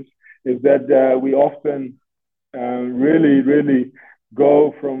realized this, is that we often really, really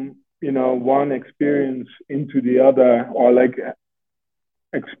go from one experience into the other, or like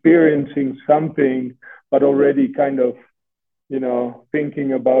experiencing something, but already kind of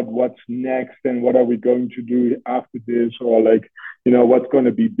thinking about what's next and what are we going to do after this, or like what's going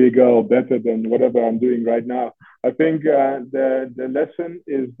to be bigger or better than whatever I'm doing right now. I think the lesson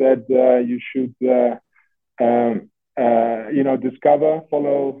is that you should discover,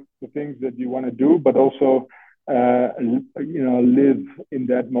 follow the things that you want to do, but also, live in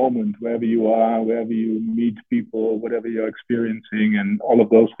that moment wherever you are, wherever you meet people, whatever you're experiencing, and all of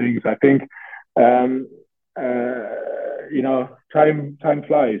those things. I think, um, time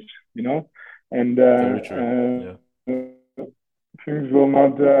flies, and Very true. Yeah. things will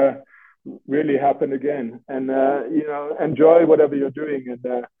not really happen again. And enjoy whatever you're doing,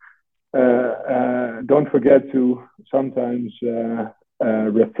 and don't forget to sometimes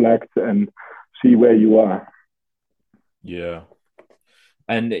reflect and see where you are. Yeah.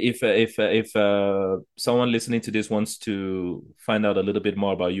 And if someone listening to this wants to find out a little bit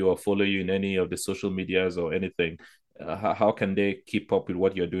more about you or follow you in any of the social medias or anything, how can they keep up with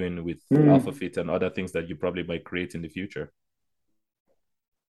what you're doing with Mm. AlphaFit and other things that you probably might create in the future?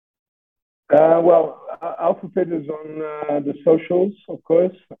 Well, AlphaFit is on the socials, of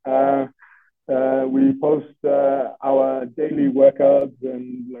course. We post our daily workouts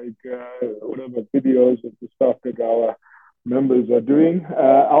and like whatever videos of the stuff that our members are doing.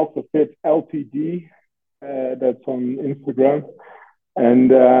 AlphaFit Ltd. That's on Instagram,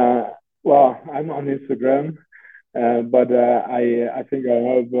 and well, I'm on Instagram, but I think I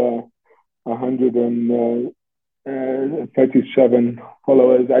have 137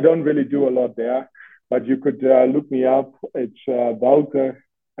 followers. I don't really do a lot there, but you could look me up. It's Wouter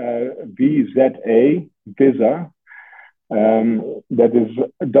VZA, Visser. That is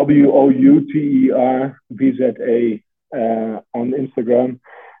Wouter VZA on Instagram.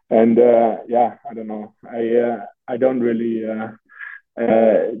 And yeah, I don't know. I don't really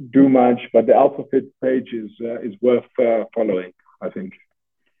do much, but the AlphaFit page is worth following, I think.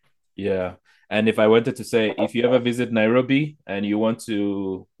 Yeah. And if I wanted to say, if you ever visit Nairobi and you want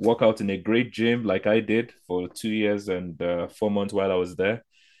to work out in a great gym like I did for 2 years and 4 months while I was there,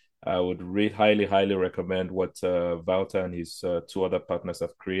 I would highly, highly recommend what Wouter and his two other partners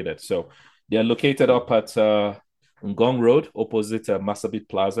have created. So they're located up at Ngong Road, opposite Massabit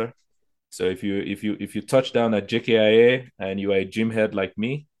Plaza. So if you touch down at JKIA and you are a gym head like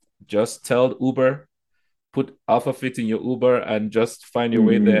me, just tell Uber, put AlphaFit in your Uber, and just find your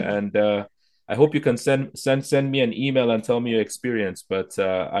way there. Mm-hmm. And I hope you can send me an email and tell me your experience. But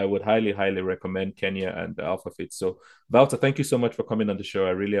I would highly, highly recommend Kenya and AlphaFit. So Wouter, thank you so much for coming on the show.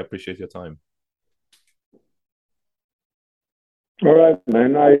 I really appreciate your time. All right,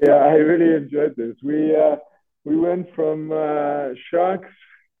 man. I really enjoyed this. We went from sharks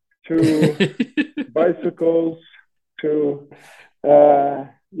to bicycles to yeah.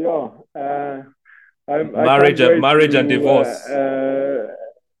 I can't wait Marriage and to divorce.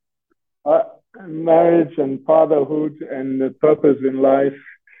 marriage and fatherhood and the purpose in life.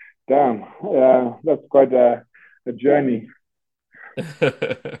 Damn, that's quite a journey.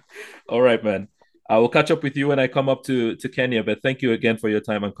 All right, man. I will catch up with you when I come up to Kenya, but thank you again for your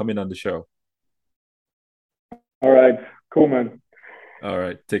time and coming on the show. All right, cool, man. All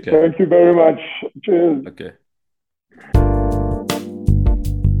right, take care. Thank you very much. Cheers. Okay.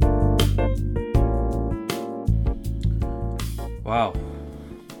 Wow,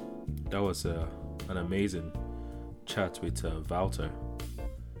 that was an amazing chat with Wouter.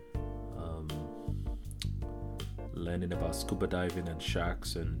 Learning about scuba diving and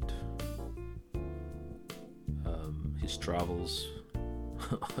sharks and his travels,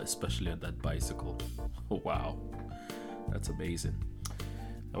 especially on that bicycle. Wow, that's amazing.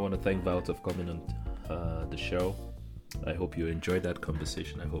 I want to thank Wouter for coming on the show. I hope you enjoyed that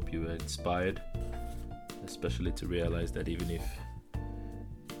conversation. I hope you were inspired, especially to realize that even if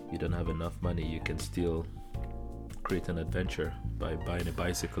you don't have enough money, you can still create an adventure by buying a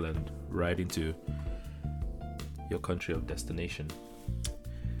bicycle and riding to your country of destination.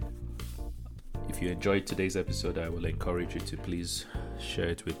 If you enjoyed today's episode, I will encourage you to please share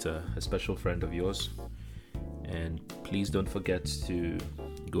it with a special friend of yours. And please don't forget to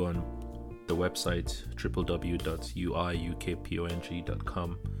go on the website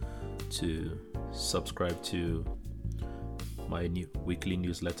www.uiukpong.com to subscribe to my new weekly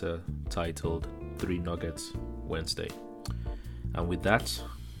newsletter titled 3 Nuggets Wednesday. And with that,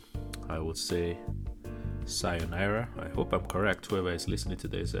 I would say sayonara. I hope I'm correct. Whoever is listening to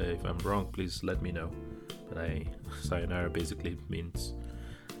this, if I'm wrong, please let me know. But sayonara basically means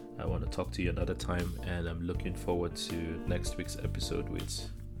I want to talk to you another time, and I'm looking forward to next week's episode with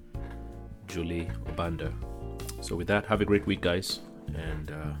Julie Obanda. So with that, have a great week, guys,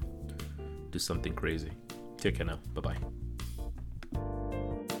 and do something crazy. Take care now. Bye-bye.